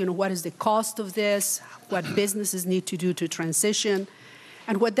asks, what is the cost of this, what businesses need to do to transition.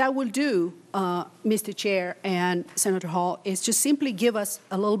 And what that will do, Mr. Chair and Senator Hall, is just simply give us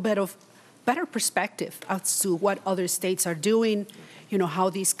a little bit of better perspective as to what other states are doing, how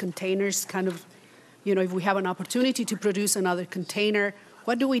these containers kind of, if we have an opportunity to produce another container,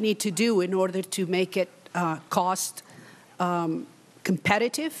 what do we need to do in order to make it cost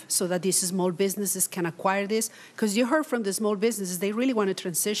competitive so that these small businesses can acquire this? Because you heard from the small businesses, they really want to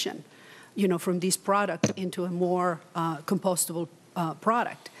transition, from this product into a more compostable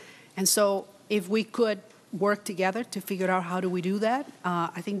product. And so if we could work together to figure out how do we do that,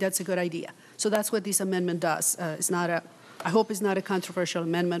 I think that's a good idea. So that's what this amendment does. I hope it's not a controversial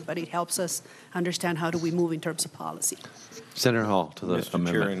amendment, but it helps us understand how do we move in terms of policy. Senator Hall to the Mr.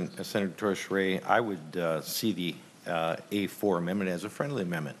 amendment. Chair and Senator Torres Ray, I would see the A4 amendment as a friendly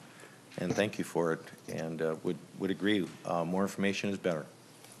amendment, and thank you for it, and would agree. More information is better.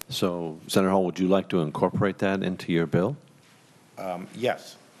 So, Senator Hall, would you like to incorporate that into your bill?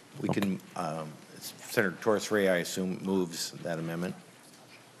 Yes, we can. Senator Torres Ray, I assume, moves that amendment.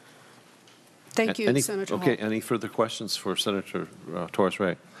 Thank you, Senator Hall. Okay, any further questions for Senator Torres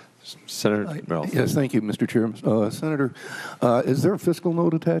Ray? Senator Ralph. Yes, thank you, Mr. Chair. Senator, is there a fiscal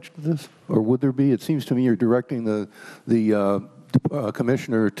note attached to this, or would there be? It seems to me you're directing the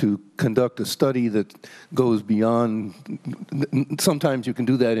commissioner to conduct a study that goes beyond. Sometimes you can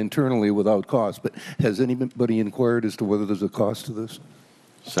do that internally without cost, but has anybody inquired as to whether there's a cost to this?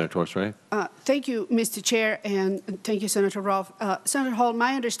 Senator Torres Ray. Thank you, Mr. Chair, and thank you, Senator Ralph. Senator Hall,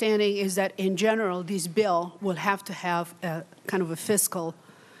 my understanding is that in general, this bill will have to have a kind of a fiscal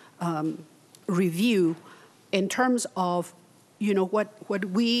review in terms of, what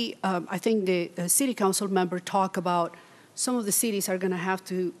we, I think the city council member talked about. Some of the cities are going to have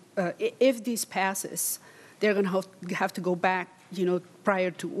to, if this passes, they're going to have to go back, prior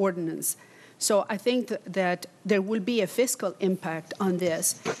to ordinance. So I think that there will be a fiscal impact on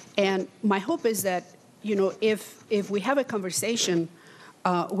this. And my hope is that, if we have a conversation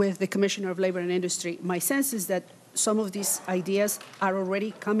with the Commissioner of Labor and Industry, my sense is that some of these ideas are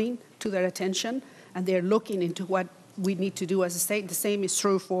already coming to their attention, and they're looking into what we need to do as a state. The same is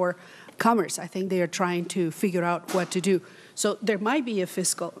true for Commerce. I think they are trying to figure out what to do. So there might be a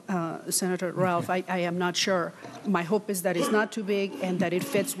fiscal, Senator Ralph, I am not sure. My hope is that it's not too big and that it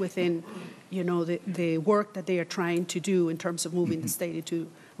fits within the work that they are trying to do in terms of moving the state into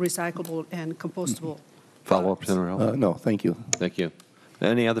recyclable and compostable. Follow-up, Senator Ralph? No, thank you. Thank you.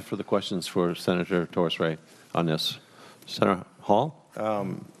 Any other further questions for Senator Torres Ray on this? Senator Hall?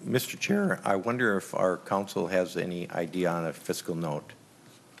 Mr. Chair, I wonder if our council has any idea on a fiscal note.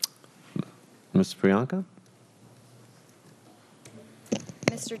 Ms. Priyanka?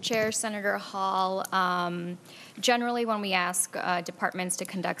 Mr. Chair, Senator Hall, generally when we ask departments to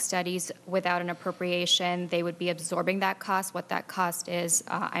conduct studies without an appropriation, they would be absorbing that cost. What that cost is,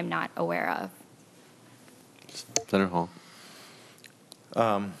 I'm not aware of. Senator Hall.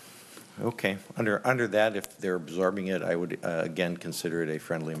 Okay. Under that, if they're absorbing it, I would again consider it a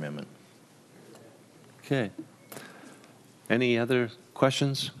friendly amendment. Okay. Any other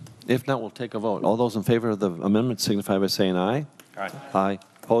questions? If not, we'll take a vote. All those in favor of the amendment signify by saying aye. Aye. Aye.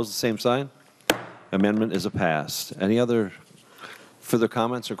 Opposed, the same sign. Amendment is passed. Any other further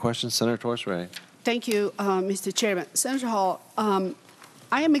comments or questions? Senator Torres-Ray. Thank you, Mr. Chairman. Senator Hall, I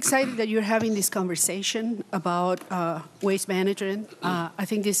am excited that you're having this conversation about waste management. I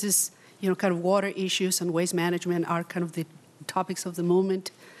think this is, kind of water issues and waste management are kind of the topics of the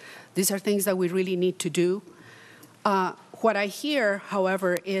moment. These are things that we really need to do. What I hear,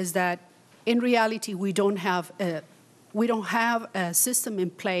 however, is that in reality we don't have a system in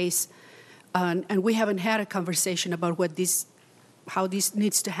place, and we haven't had a conversation about how this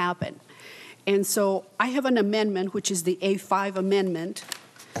needs to happen. And so I have an amendment, which is the A5 amendment,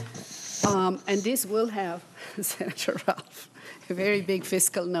 and this will have, Senator Ralph, a very big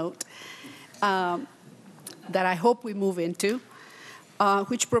fiscal note that I hope we move into,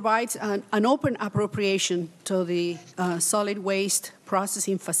 which provides an open appropriation to the solid waste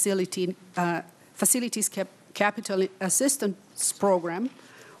processing facilities capital assistance program,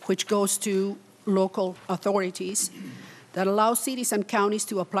 which goes to local authorities, that allows cities and counties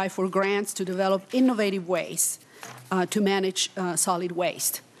to apply for grants to develop innovative ways to manage solid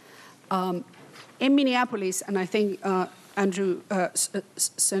waste. In Minneapolis, and I think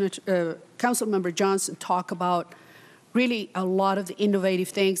Councilmember Johnson talked about really a lot of the innovative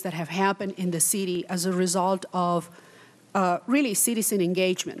things that have happened in the city as a result of really citizen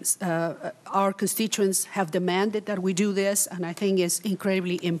engagements. Our constituents have demanded that we do this, and I think it's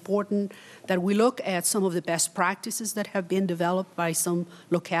incredibly important that we look at some of the best practices that have been developed by some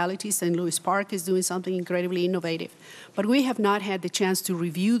localities. St. Louis Park is doing something incredibly innovative. But we have not had the chance to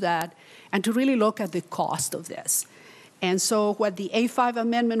review that and to really look at the cost of this. And so what the A5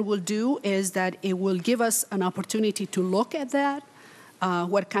 amendment will do is that it will give us an opportunity to look at that.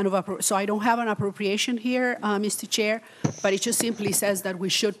 So I don't have an appropriation here, Mr. Chair, but it just simply says that we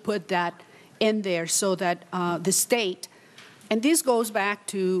should put that in there so that the state, and this goes back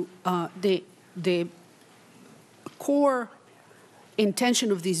to the core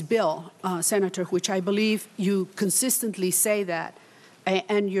intention of this bill, Senator, which I believe you consistently say that,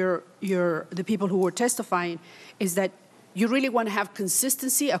 and the people who were testifying, is that you really want to have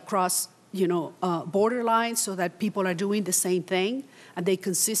consistency across border lines so that people are doing the same thing and they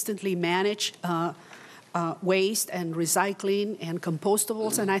consistently manage waste and recycling and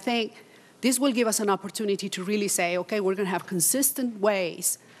compostables. And I think this will give us an opportunity to really say, okay, we're going to have consistent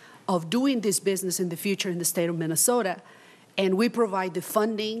ways of doing this business in the future in the state of Minnesota, and we provide the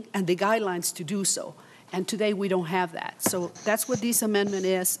funding and the guidelines to do so. And today we don't have that. So that's what this amendment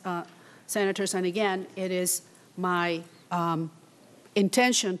is, Senators. And again, it is my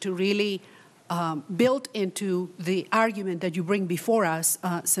intention to really build into the argument that you bring before us,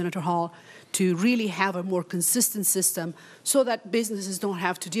 Senator Hall, to really have a more consistent system so that businesses don't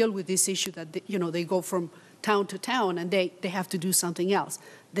have to deal with this issue that they go from town to town and they have to do something else.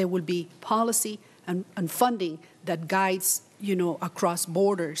 There will be policy and funding that guides across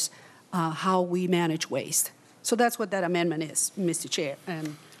borders how we manage waste. So that's what that amendment is, Mr. Chair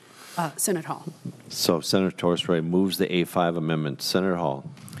and Senator Hall. So Senator Torres-Ray moves the A5 amendment. Senator Hall.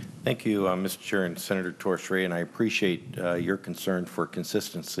 Thank you, Mr. Chair and Senator Torres-Ray, and I appreciate your concern for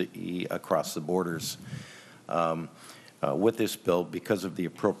consistency across the borders. With this bill, because of the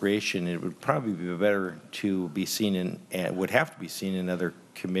appropriation, it would probably be better to be seen would have to be seen in other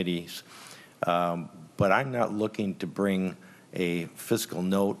committees. But I'm not looking to bring a fiscal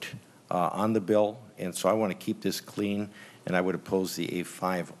note on the bill, and so I want to keep this clean, and I would oppose the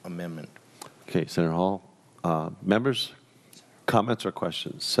A5 amendment. Okay, Senator Hall. Members, comments or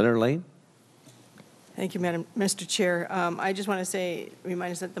questions? Senator Laine? Thank you, Mr. Chair. I just want to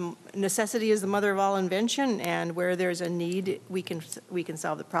remind us that the necessity is the mother of all invention, and where there's a need, we can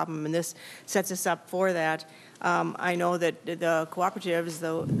solve the problem, and this sets us up for that. I know that the cooperatives,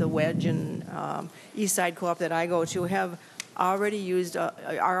 the Wedge and East Side Co-op that I go to, are already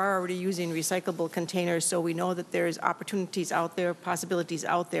using recyclable containers, so we know that there's opportunities out there, possibilities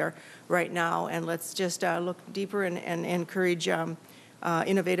out there right now, and let's just look deeper and encourage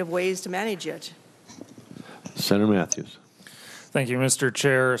innovative ways to manage it. Senator Matthews. Thank you, Mr.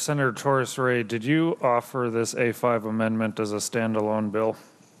 Chair. Senator Torres-Ray, did you offer this A5 amendment as a standalone bill?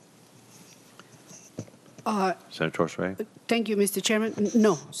 Senator Torres-Ray. Thank you, Mr. Chairman.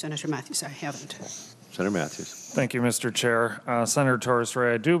 No, Senator Matthews, I haven't. Senator Matthews. Thank you, Mr. Chair. Senator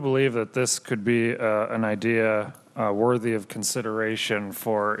Torres-Ray, I do believe that this could be an idea worthy of consideration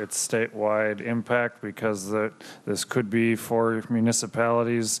for its statewide impact, because this could be for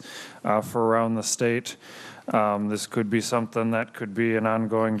municipalities for around the state. This could be something that could be an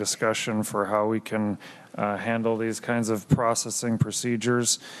ongoing discussion for how we can handle these kinds of processing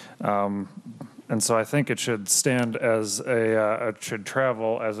procedures. And so I think it should stand as it should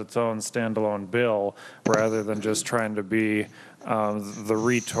travel as its own standalone bill rather than just trying to be the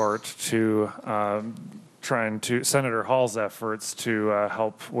retort to Senator Hall's efforts to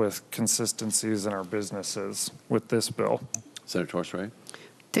help with consistencies in our businesses with this bill. Senator Torres-Ray.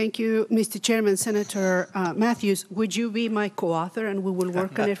 Thank you, Mr. Chairman. Senator Matthews, would you be my co-author and we will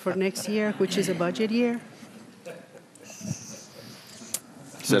work on it for next year, which is a budget year?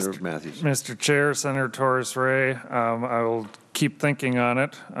 Senator Matthews. Mr. Chair, Senator Torres-Ray, I will keep thinking on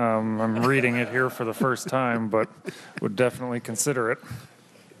it. I'm reading it here for the first time, but would definitely consider it.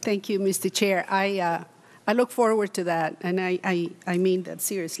 Thank you, Mr. Chair. I look forward to that, and I mean that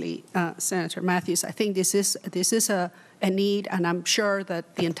seriously, Senator Matthews. I think this is a need, and I'm sure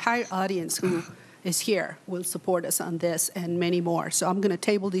that the entire audience who is here will support us on this and many more. So I'm going to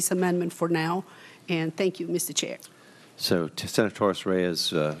table this amendment for now, and thank you, Mr. Chair. So Senator Torres-Ray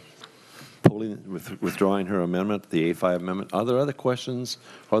is withdrawing her amendment, the A5 amendment. Are there other questions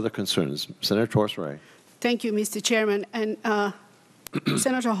or other concerns? Senator Torres-Ray. Thank you, Mr. Chairman. And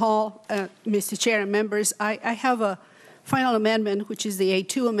Senator Hall, Mr. Chair, and members, I have a final amendment, which is the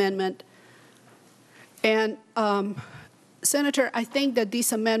A2 amendment. And Senator, I think that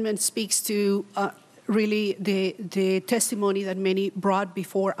this amendment speaks to really the testimony that many brought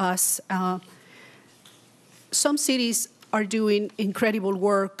before us. Some cities are doing incredible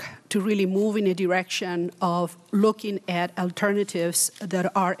work to really move in a direction of looking at alternatives that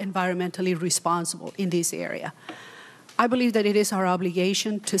are environmentally responsible in this area. I believe that it is our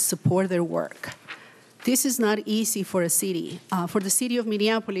obligation to support their work. This is not easy for a city. For the city of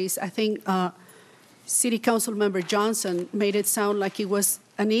Minneapolis, I think City Council Member Johnson made it sound like it was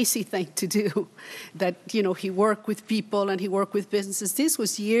an easy thing to do, that he worked with people and he worked with businesses. This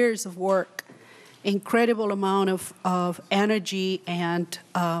was years of work, incredible amount of energy and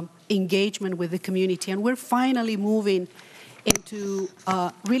engagement with the community. And we're finally moving into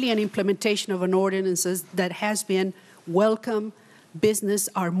really an implementation of an ordinances that has been welcome. Business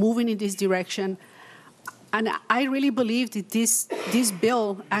are moving in this direction. And I really believe that this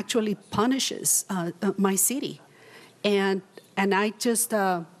bill actually punishes my city. And I just,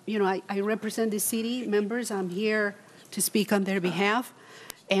 I represent the city members. I'm here to speak on their behalf.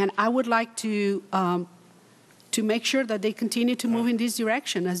 And I would like to make sure that they continue to move in this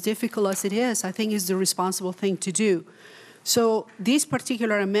direction. As difficult as it is, I think is the responsible thing to do. So this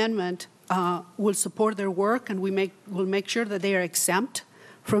particular amendment will support their work, and we'll make sure that they are exempt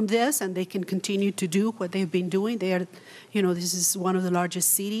from this, and they can continue to do what they've been doing. They are, this is one of the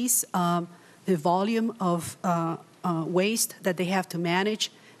largest cities. The volume of waste that they have to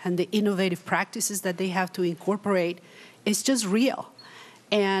manage and the innovative practices that they have to incorporate is just real.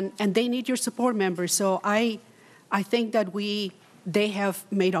 And they need your support, members. So I think that they have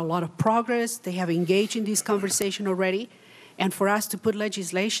made a lot of progress. They have engaged in this conversation already. And for us to put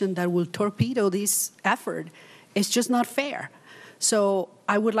legislation that will torpedo this effort is just not fair. So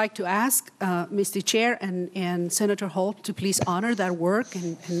I would like to ask Mr. Chair and Senator Hall to please honor that work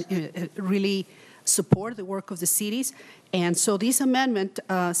and really support the work of the cities. And so this amendment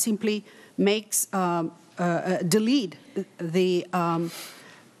simply makes delete the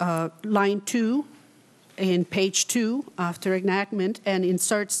line 2 in page 2 after enactment and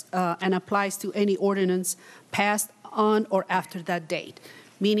inserts and applies to any ordinance passed on or after that date,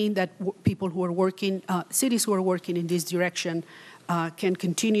 meaning that people who are working, cities who are working in this direction can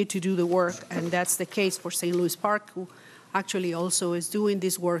continue to do the work, and that's the case for St. Louis Park, who actually also is doing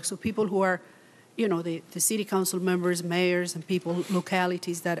this work. So people who are, the city council members, mayors, and people,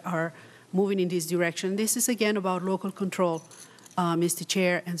 localities that are moving in this direction. This is, again, about local control. Mr.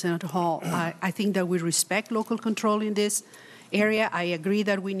 Chair and Senator Hall, I think that we respect local control in this area. I agree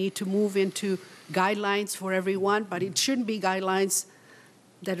that we need to move into guidelines for everyone, but it shouldn't be guidelines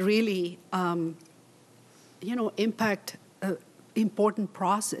that really, impact important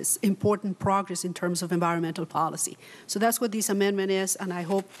progress in terms of environmental policy. So that's what this amendment is, and I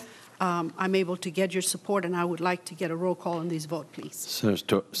hope I'm able to get your support, and I would like to get a roll call on this vote, please.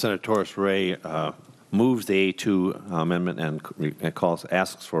 Senator Torres-Ray moves the A2 amendment and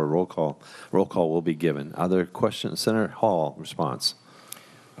asks for a roll call. Roll call will be given. Other questions? Senator Hall, response.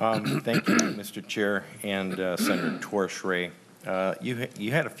 Thank you, Mr. Chair and Senator Torres-Ray.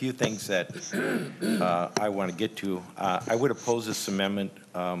 You had a few things that I want to get to. I would oppose this amendment,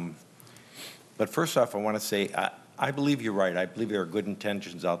 but first off, I want to say I believe you're right. I believe there are good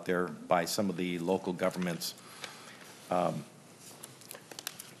intentions out there by some of the local governments.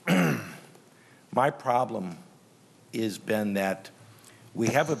 My problem has been that we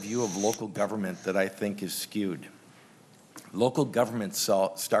have a view of local government that I think is skewed. Local government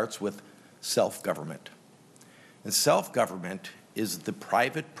starts with self-government. And self-government is the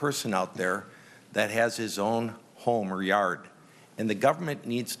private person out there that has his own home or yard. And the government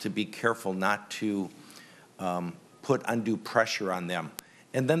needs to be careful not to put undue pressure on them.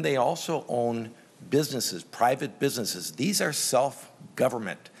 And then they also own businesses, private businesses. These are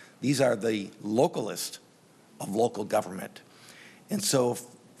self-government. These are the localist of local government. And so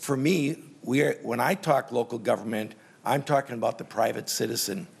for me, when I talk local government, I'm talking about the private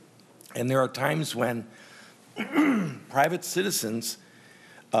citizen. And there are times when private citizens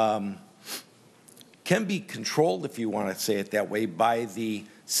can be controlled, if you want to say it that way, by the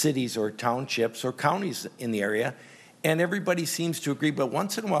cities or townships or counties in the area. And everybody seems to agree, but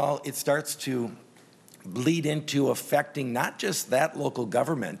once in a while it starts to bleed into affecting not just that local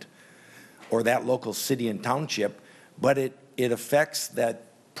government or that local city and township, but it affects that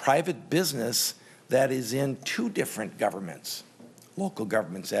private business that is in two different governments, local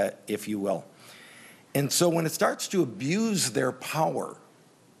governments, if you will. And so when it starts to abuse their power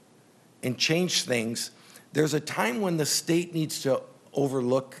and change things, there's a time when the state needs to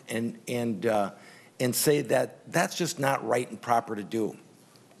overlook and say that that's just not right and proper to do.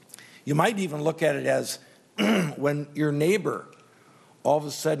 You might even look at it as when your neighbor all of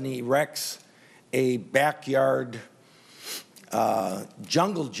a sudden erects a backyard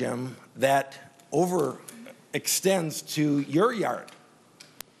jungle gym that overextends to your yard.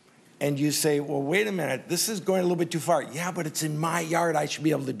 And you say, well, wait a minute, this is going a little bit too far. Yeah, but it's in my yard, I should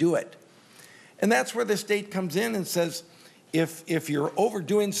be able to do it. And that's where the state comes in and says, if you're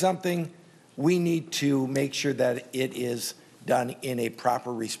overdoing something, we need to make sure that it is done in a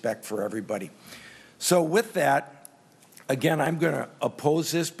proper respect for everybody. So with that, again, I'm going to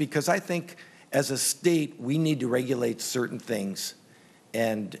oppose this because I think as a state, we need to regulate certain things.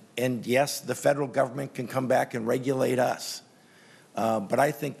 And yes, the federal government can come back and regulate us. But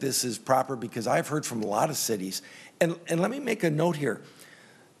I think this is proper because I've heard from a lot of cities. And let me make a note here.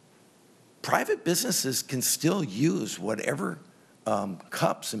 Private businesses can still use whatever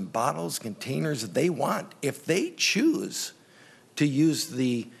cups and bottles, containers they want. If they choose to use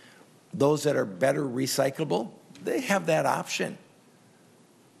those that are better recyclable, they have that option.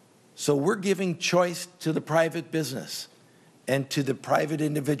 So we're giving choice to the private business and to the private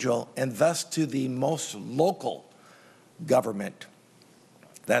individual and thus to the most local government.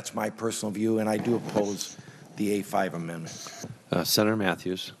 That's my personal view, and I do oppose the A5 amendment. Senator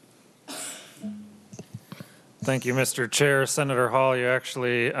Matthews. Thank you, Mr. Chair. Senator Hall, you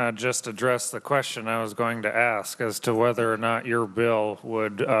actually just addressed the question I was going to ask as to whether or not your bill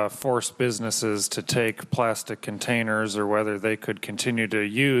would force businesses to take plastic containers or whether they could continue to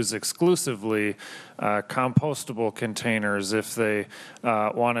use exclusively compostable containers if they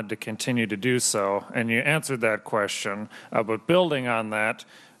wanted to continue to do so. And you answered that question. But building on that,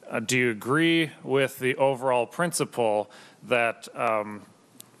 do you agree with the overall principle that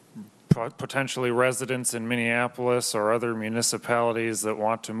potentially residents in Minneapolis or other municipalities that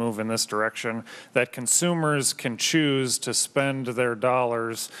want to move in this direction, that consumers can choose to spend their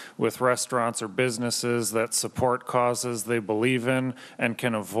dollars with restaurants or businesses that support causes they believe in and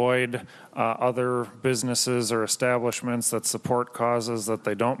can avoid other businesses or establishments that support causes that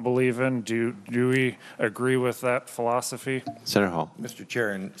they don't believe in? Do we agree with that philosophy? Senator Hall. Mr.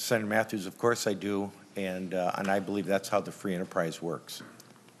 Chair and Senator Matthews, of course I do, and I believe that's how the free enterprise works.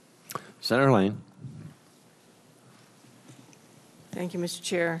 Senator Laine. Thank you, Mr.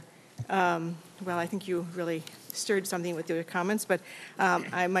 Chair. Well, I think you really stirred something with your comments, but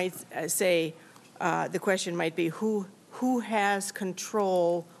I might say the question might be who has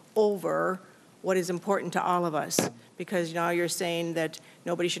control over what is important to all of us? Because now you're saying that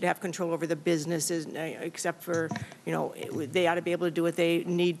nobody should have control over the businesses except for, they ought to be able to do what they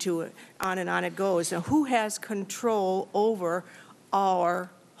need to, on and on it goes. So who has control over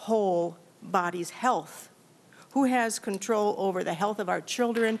our whole body's health? Who has control over the health of our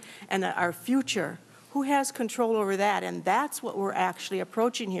children and our future? Who has control over that? And that's what we're actually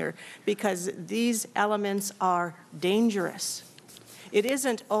approaching here, because these elements are dangerous. It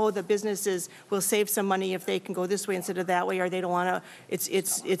isn't, oh, the businesses will save some money if they can go this way instead of that way, or they don't want to,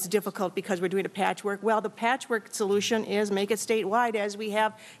 it's difficult because we're doing a patchwork. Well, the patchwork solution is make it statewide, as we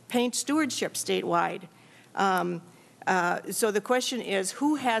have paint stewardship statewide. So the question is,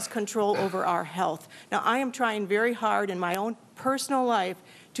 who has control over our health? Now, I am trying very hard in my own personal life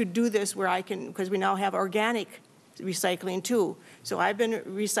to do this where I can, because we now have organic recycling too. So I've been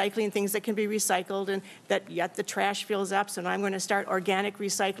recycling things that can be recycled, and that yet the trash fills up, so now I'm going to start organic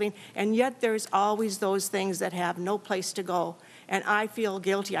recycling, and yet there's always those things that have no place to go. And I feel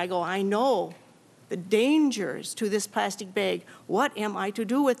guilty. I go, I know the dangers to this plastic bag. What am I to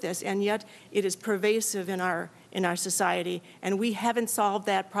do with this? And yet it is pervasive in our society, and we haven't solved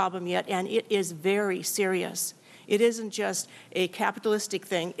that problem yet, and it is very serious. It isn't just a capitalistic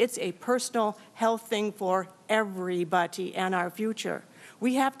thing. It's a personal health thing for everybody and our future.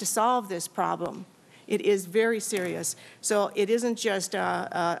 We have to solve this problem. It is very serious. So it isn't just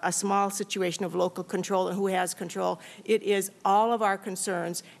a small situation of local control and who has control. It is all of our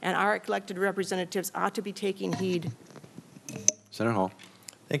concerns, and our elected representatives ought to be taking heed. Senator Hall.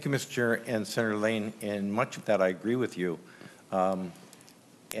 Thank you, Mr. Chair, and Senator Laine. In much of that, I agree with you.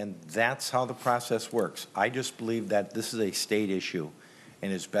 And that's how the process works. I just believe that this is a state issue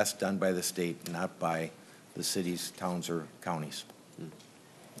and is best done by the state, not by the cities, towns, or counties.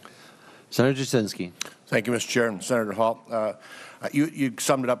 Senator Jasinski. Thank you, Mr. Chair, and Senator Hall. You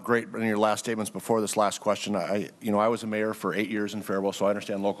summed it up great in your last statements before this last question. I was a mayor for 8 years in Faribault, so I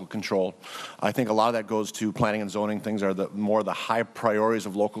understand local control. I think a lot of that goes to planning and zoning. Things are more the high priorities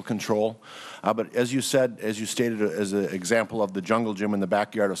of local control. But as you said, as you stated as an example of the jungle gym in the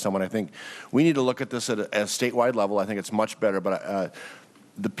backyard of someone, I think we need to look at this at a statewide level. I think it's much better. But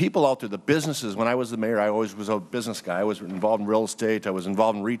the people out there, the businesses, when I was the mayor, I always was a business guy. I was involved in real estate. I was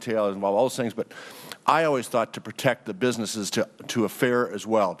involved in retail. I was involved in all those things. But I always thought to protect the businesses to a fair as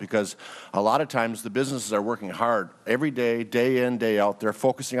well, because a lot of times the businesses are working hard every day, day in, day out. They're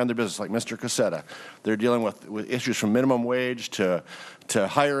focusing on their business, like Mr. Casetta. They're dealing with issues from minimum wage to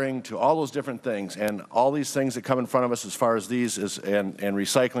hiring to all those different things. And all these things that come in front of us as far as these and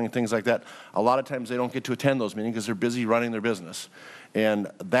recycling, things like that, a lot of times they don't get to attend those meetings because they're busy running their business.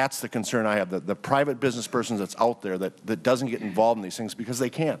 And that's the concern I have, the private business person that's out there that doesn't get involved in these things because they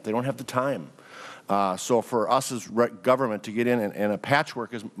can't. They don't have the time. So for us as government to get in, and a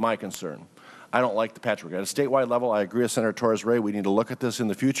patchwork is my concern. I don't like the patchwork. At a statewide level, I agree with Senator Torres-Ray. We need to look at this in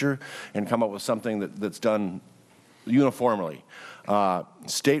the future and come up with something that's done uniformly.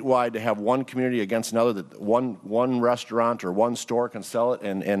 Statewide, to have one community against another, that one restaurant or one store can sell it,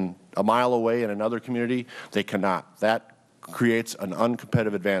 and a mile away in another community, they cannot. That creates an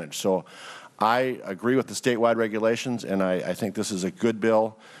uncompetitive advantage. So I agree with the statewide regulations, and I think this is a good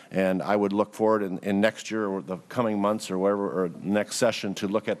bill, and I would look forward in next year or the coming months or wherever, or next session to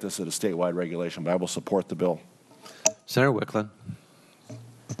look at this at a statewide regulation, but I will support the bill. Senator Wiklund.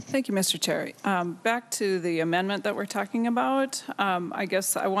 Thank you, Mr. Chair. Back to the amendment that we're talking about, I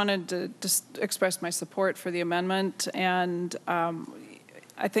guess I wanted to just express my support for the amendment, and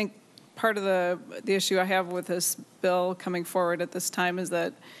I think part of the issue I have with this bill coming forward at this time is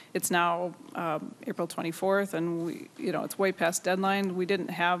that it's now April 24th, and it's way past deadline. We didn't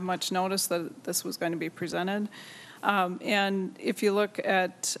have much notice that this was going to be presented. And if you look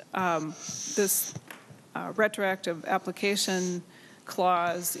at this retroactive application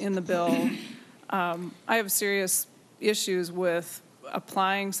clause in the bill, I have serious issues with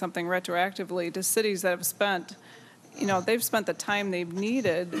applying something retroactively to cities that have spent they've spent the time they've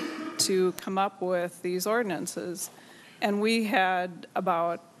needed to come up with these ordinances. And we had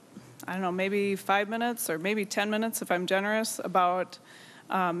about, I don't know, maybe 5 minutes or maybe 10 minutes, if I'm generous, about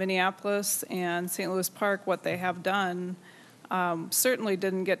Minneapolis and St. Louis Park, what they have done. Certainly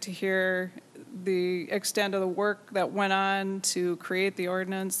didn't get to hear the extent of the work that went on to create the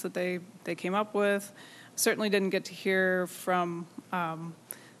ordinance that they came up with. Certainly didn't get to hear from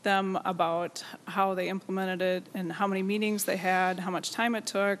them about how they implemented it and how many meetings they had, how much time it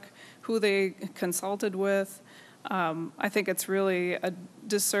took, who they consulted with. I think it's really a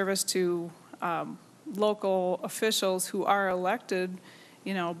disservice to local officials who are elected,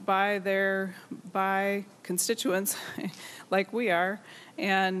 by constituents like we are,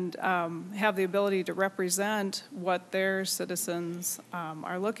 and have the ability to represent what their citizens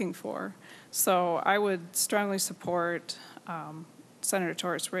are looking for. So I would strongly support Senator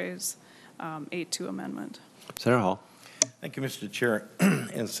Torres-Ray's 8-2 amendment. Senator Hall. Thank you, Mr. Chair.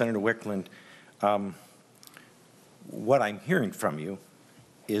 And Senator Wiklund, what I'm hearing from you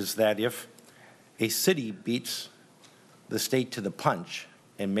is that if a city beats the state to the punch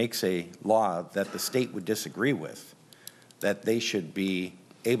and makes a law that the state would disagree with, that they should be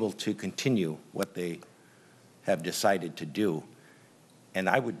able to continue what they have decided to do. And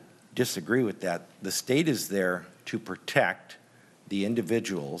I would disagree with that. The state is there to protect the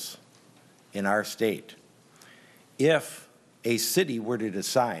individuals in our state. If a city were to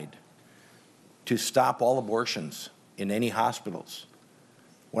decide to stop all abortions in any hospitals,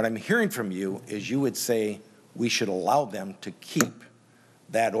 what I'm hearing from you is you would say we should allow them to keep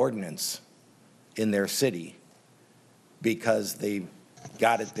that ordinance in their city because they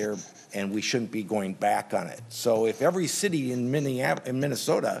got it there and we shouldn't be going back on it. So if every city in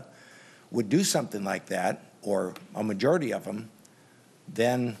Minnesota would do something like that, or a majority of them,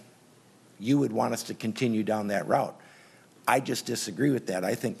 then you would want us to continue down that route. I just disagree with that.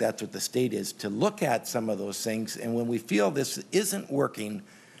 I think that's what the state is, to look at some of those things, and when we feel this isn't working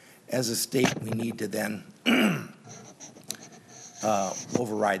as a state, we need to then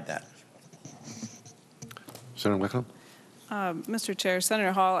override that. Senator Wiklund? Mr. Chair,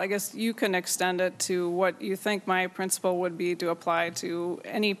 Senator Hall, I guess you can extend it to what you think my principle would be to apply to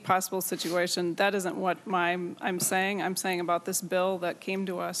any possible situation. That isn't what I'm saying. I'm saying about this bill that came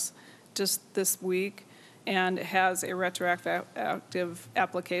to us just this week and has a retroactive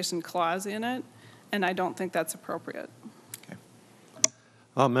application clause in it, and I don't think that's appropriate.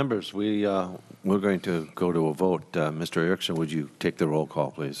 Members, we're going to go to a vote. Mr. Erickson, would you take the roll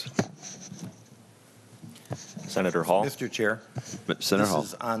call, please? Senator Hall? Mr. Chair, Senator Hall.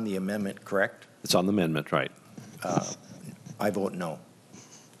 This is on the amendment, correct? It's on the amendment, right? I vote no.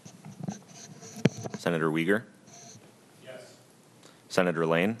 Senator Uyghur? Yes. Senator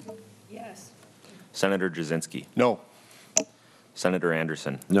Laine? Yes. Senator Jasinski? No. Senator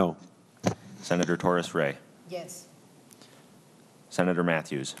Anderson? No. Senator Torres-Ray? Yes. Senator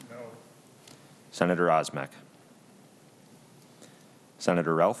Matthews? No. Senator Osmek?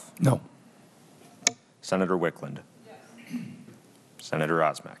 Senator Ralph? No. Senator Wiklund? Yes. Senator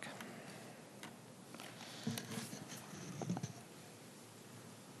Osmek?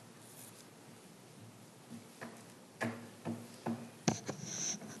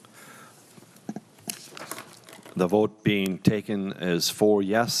 The vote being taken is 4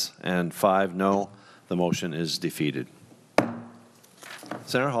 yes and 5 no. The motion is defeated.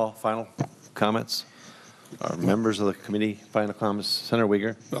 Senator Hall, final comments? Our members of the committee, final comments? Senator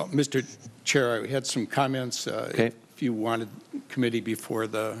Uyghur? Well, Mr. Chair, I had some comments. Okay. If you wanted committee before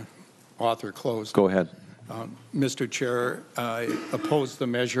the author closed. Go ahead. Mr. Chair, I oppose the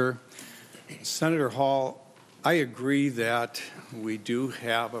measure. Senator Hall, I agree that we do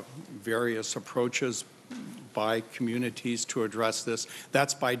have various approaches by communities to address this.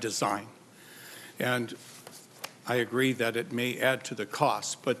 That's by design. And I agree that it may add to the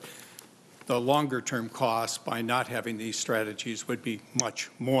cost, but the longer-term cost by not having these strategies would be much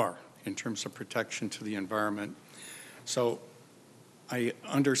more in terms of protection to the environment. So I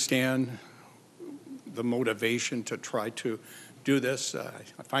understand the motivation to try to do this.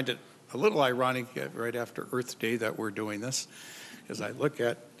 I find it a little ironic right after Earth Day that we're doing this, as I look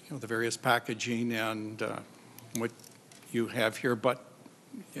at the various packaging and what you have here, but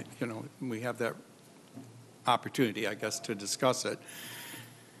we have that opportunity, I guess, to discuss it.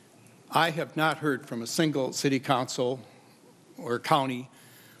 I have not heard from a single city council or county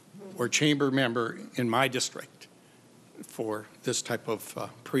or chamber member in my district for this type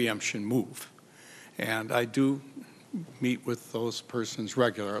of preemption move. And I do meet with those persons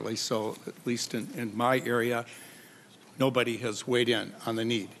regularly, so at least in my area, nobody has weighed in on the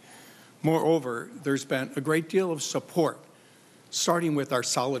need. Moreover, there's been a great deal of support, starting with our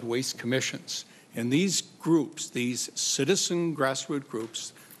solid waste commissions. And these groups, these citizen grassroots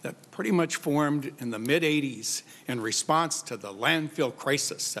groups that pretty much formed in the mid-'80s in response to the landfill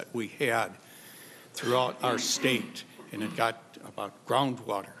crisis that we had throughout our state, and it got about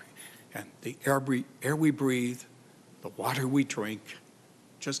groundwater and the air we breathe, the water we drink,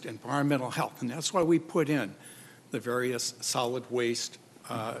 just environmental health. And that's why we put in the various solid waste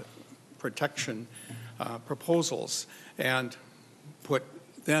protection proposals and put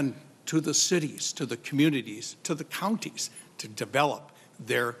then to the cities, to the communities, to the counties to develop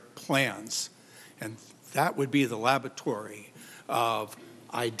their plans. And that would be the laboratory of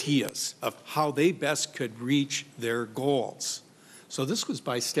ideas of how they best could reach their goals. So this was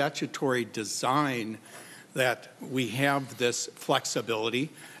by statutory design that we have this flexibility.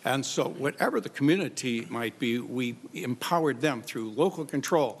 And so whatever the community might be, we empowered them through local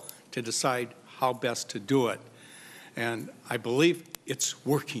control to decide how best to do it. And I believe it's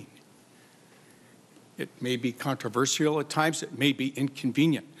working. It may be controversial at times, it may be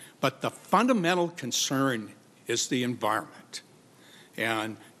inconvenient, but the fundamental concern is the environment.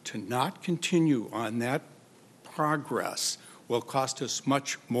 And to not continue on that progress will cost us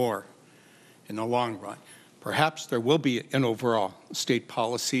much more in the long run. Perhaps there will be an overall state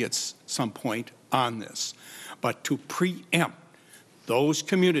policy at some point on this, but to preempt those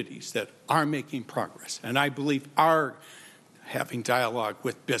communities that are making progress, and I believe are having dialogue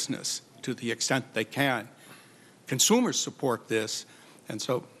with business to the extent they can. Consumers support this, and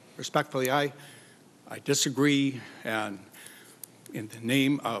so respectfully, I disagree, and in the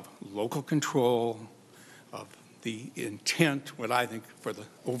name of local control, of the intent, what I think for the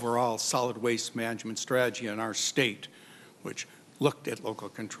overall solid waste management strategy in our state, which looked at local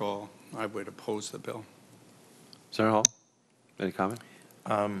control, I would oppose the bill. Senator Hall, any comment?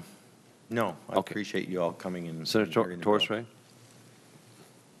 No, I appreciate you all coming in. Senator Torres-Ray?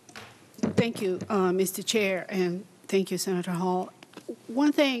 Thank you, Mr. Chair, and thank you, Senator Hall.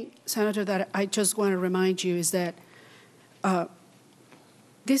 One thing, Senator, that I just want to remind you is that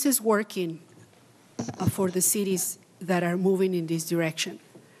this is working for the cities that are moving in this direction,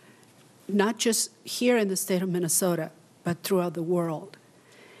 not just here in the state of Minnesota, but throughout the world.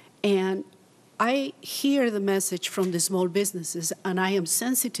 And I hear the message from the small businesses, and I am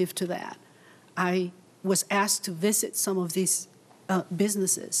sensitive to that. I was asked to visit some of these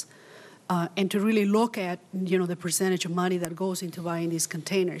businesses and to really look at, the percentage of money that goes into buying these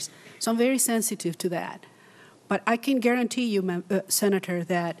containers. So I'm very sensitive to that. But I can guarantee you, Senator,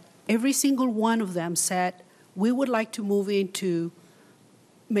 that every single one of them said, we would like to move into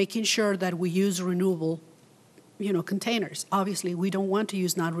making sure that we use renewable, containers. Obviously, we don't want to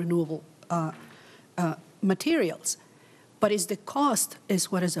use non-renewable materials. But it's the cost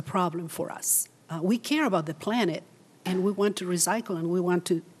is what is a problem for us. We care about the planet, and we want to recycle, and we want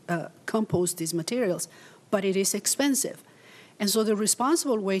to compost these materials, but it is expensive. And so the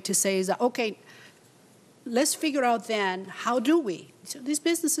responsible way to say is that, okay, let's figure out then, how do we? So these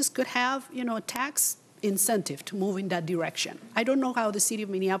businesses could have, a tax incentive to move in that direction. I don't know how the city of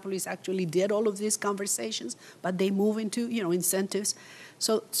Minneapolis actually did all of these conversations, but they move into, incentives.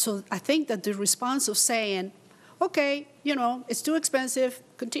 So I think that the response of saying, okay, it's too expensive,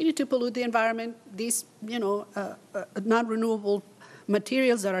 continue to pollute the environment, these, non-renewable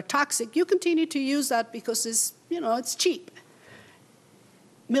materials that are toxic, you continue to use that because it's, it's cheap.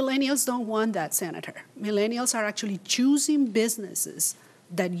 Millennials don't want that, Senator. Millennials are actually choosing businesses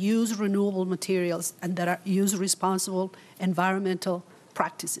that use renewable materials and that use responsible environmental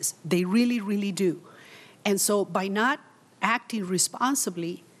practices. They really, really do. And so by not acting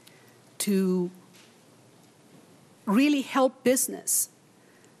responsibly to really help business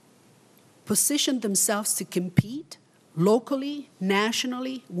position themselves to compete locally,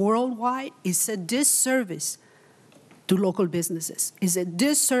 nationally, worldwide, is a disservice to local businesses, is a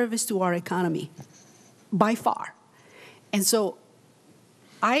disservice to our economy, by far. And so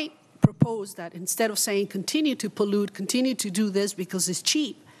I propose that instead of saying continue to pollute, continue to do this because it's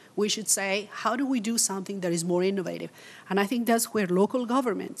cheap, we should say, how do we do something that is more innovative? And I think that's where local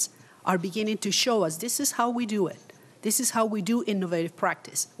governments are beginning to show us this is how we do it. This is how we do innovative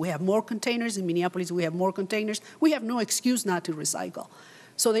practice. We have more containers in Minneapolis. We have more containers. We have no excuse not to recycle.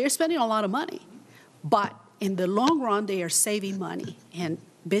 So they are spending a lot of money. But in the long run, they are saving money. And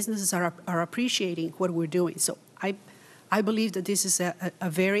businesses are appreciating what we're doing. So I believe that this is a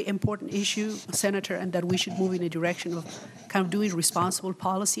very important issue, Senator, and that we should move in a direction of kind of doing responsible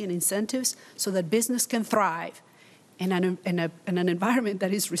policy and incentives so that business can thrive in an environment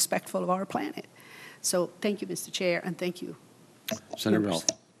that is respectful of our planet. So thank you, Mr. Chair, and thank you. Senator Melf.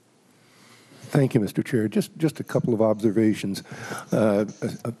 Thank you, Mr. Chair. Just a couple of observations,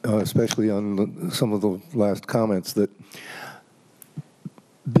 especially on some of the last comments, that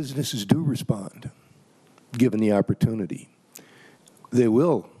businesses do respond, given the opportunity. They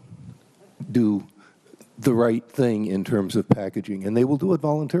will do the right thing in terms of packaging, and they will do it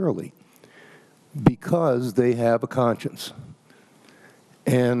voluntarily because they have a conscience.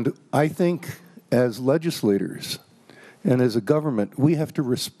 And I think as legislators and as a government, we have to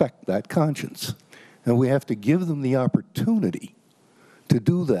respect that conscience, and we have to give them the opportunity to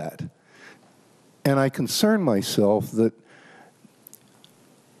do that. And I concern myself that,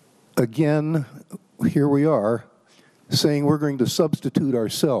 again, here we are saying we're going to substitute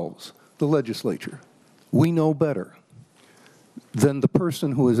ourselves, the legislature. We know better than the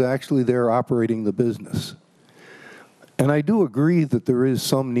person who is actually there operating the business. And I do agree that there is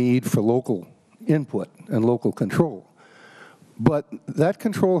some need for local input and local control. But that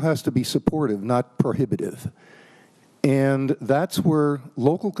control has to be supportive, not prohibitive. And that's where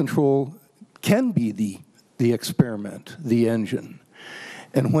local control can be the experiment, the engine.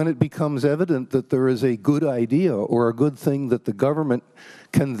 And when it becomes evident that there is a good idea or a good thing that the government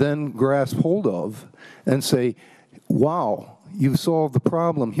can then grasp hold of and say, wow, you've solved the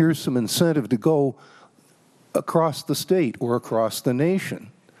problem, here's some incentive to go across the state or across the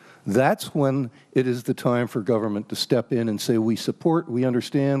nation. That's when it is the time for government to step in and say, we support, we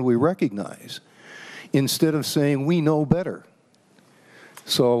understand, we recognize, instead of saying, we know better.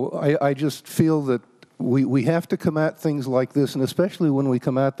 So I just feel that we have to come at things like this, and especially when we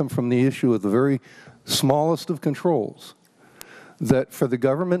come at them from the issue of the very smallest of controls, that for the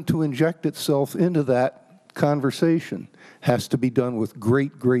government to inject itself into that conversation has to be done with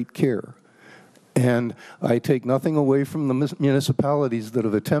great, great care. And I take nothing away from the municipalities that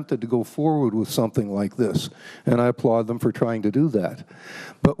have attempted to go forward with something like this, and I applaud them for trying to do that.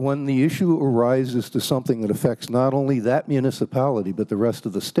 But when the issue arises to something that affects not only that municipality, but the rest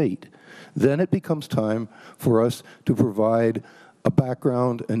of the state, then it becomes time for us to provide a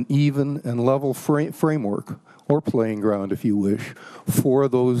background, an even and level framework, or playing ground, if you wish, for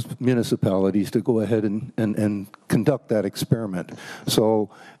those municipalities to go ahead and conduct that experiment. So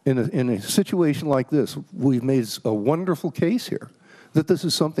in a situation like this, we've made a wonderful case here that this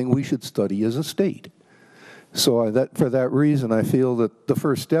is something we should study as a state. So for that reason, I feel that the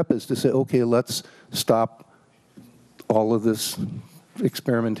first step is to say, okay, let's stop all of this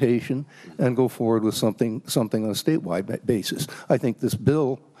experimentation and go forward with something on a statewide basis. I think this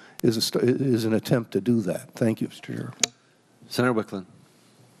bill is an attempt to do that. Thank you, Mr. Chair. Senator Wiklund.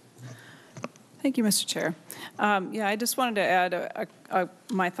 Thank you, Mr. Chair. Yeah, I just wanted to add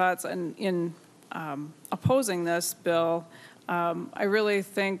my thoughts in opposing this bill. I really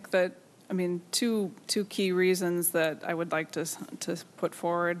think that, I mean, two key reasons that I would like to put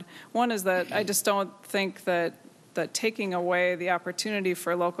forward. One is that I just don't think that taking away the opportunity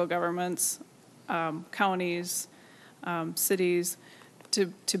for local governments, counties, cities,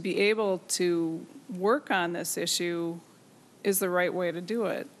 to be able to work on this issue is the right way to do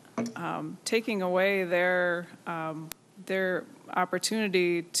it. Taking away their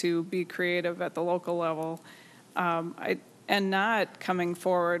opportunity to be creative at the local level, and not coming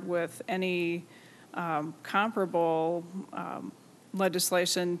forward with any comparable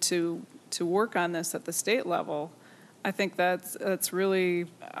legislation to work on this at the state level, I think that's really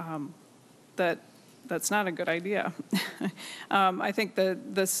that's not a good idea. I think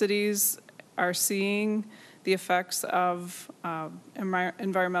that the cities are seeing the effects of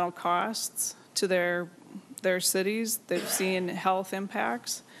environmental costs to their cities. They've seen health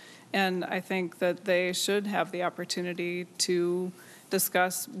impacts, and I think that they should have the opportunity to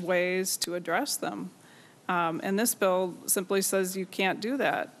discuss ways to address them. And this bill simply says you can't do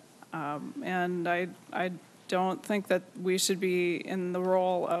that. And I don't think that we should be in the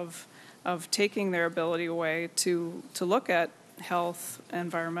role of taking their ability away to look at health,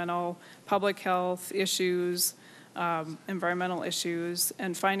 environmental, public health issues, environmental issues,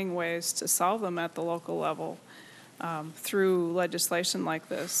 and finding ways to solve them at the local level through legislation like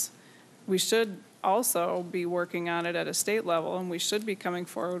this. We should also be working on it at a state level, and we should be coming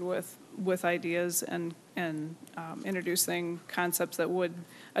forward with ideas and introducing concepts that would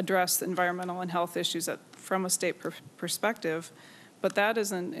address environmental and health issues from a state perspective. But that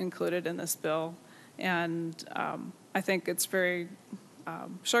isn't included in this bill, and I think it's very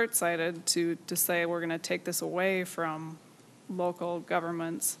short-sighted to say we're going to take this away from local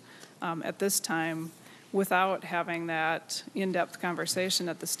governments at this time without having that in-depth conversation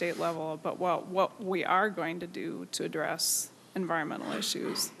at the state level about what we are going to do to address environmental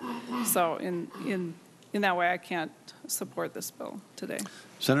issues. So in that way, I can't support this bill today.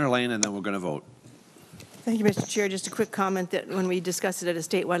 Senator Laine, and then we're going to vote. Thank you, Mr. Chair. Just a quick comment that when we discuss it at a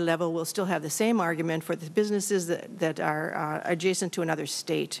statewide level, we'll still have the same argument for the businesses that are adjacent to another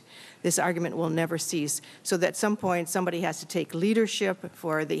state. This argument will never cease. So that at some point, somebody has to take leadership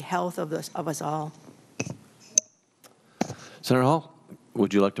for the health of us all. Senator Hall,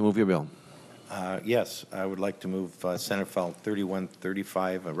 would you like to move your bill? Yes, I would like to move Senate File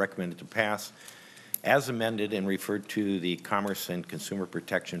 3135, recommended to pass, as amended and referred to the Commerce and Consumer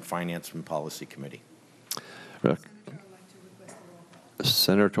Protection Finance and Policy Committee.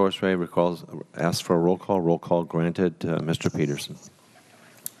 Senator Torres-Ray asks for a roll call. Roll call granted. Mr. Peterson.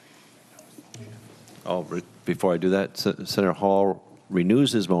 Oh, before I do that, Senator Hall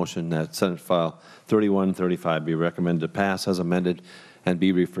renews his motion that Senate File 3135 be recommended to pass as amended and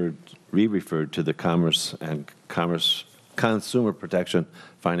be re-referred to the Commerce and Consumer Protection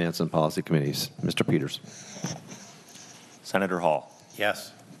Finance and Policy Committees. Mr. Peters. Senator Hall.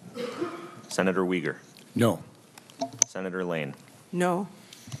 Yes. Senator Uyghur. No. Senator Laine. No.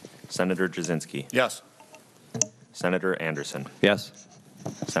 Senator Jasinski. Yes. Senator Anderson. Yes.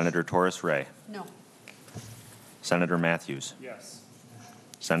 Senator Torres-Ray. No. Senator Matthews. Yes.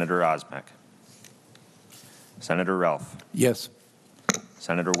 Senator Osmek. Senator Ralph. Yes.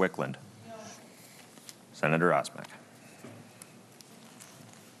 Senator Wiklund. No. Senator Osmek.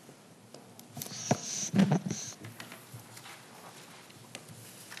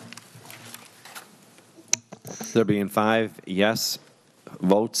 There being 5 yes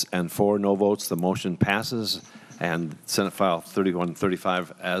votes and 4 no votes, the motion passes, and Senate File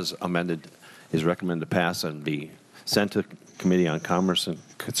 3135 as amended is recommended to pass and be sent to Committee on Commerce and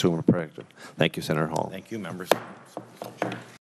Consumer Protection. Thank you, Senator Hall. Thank you, members.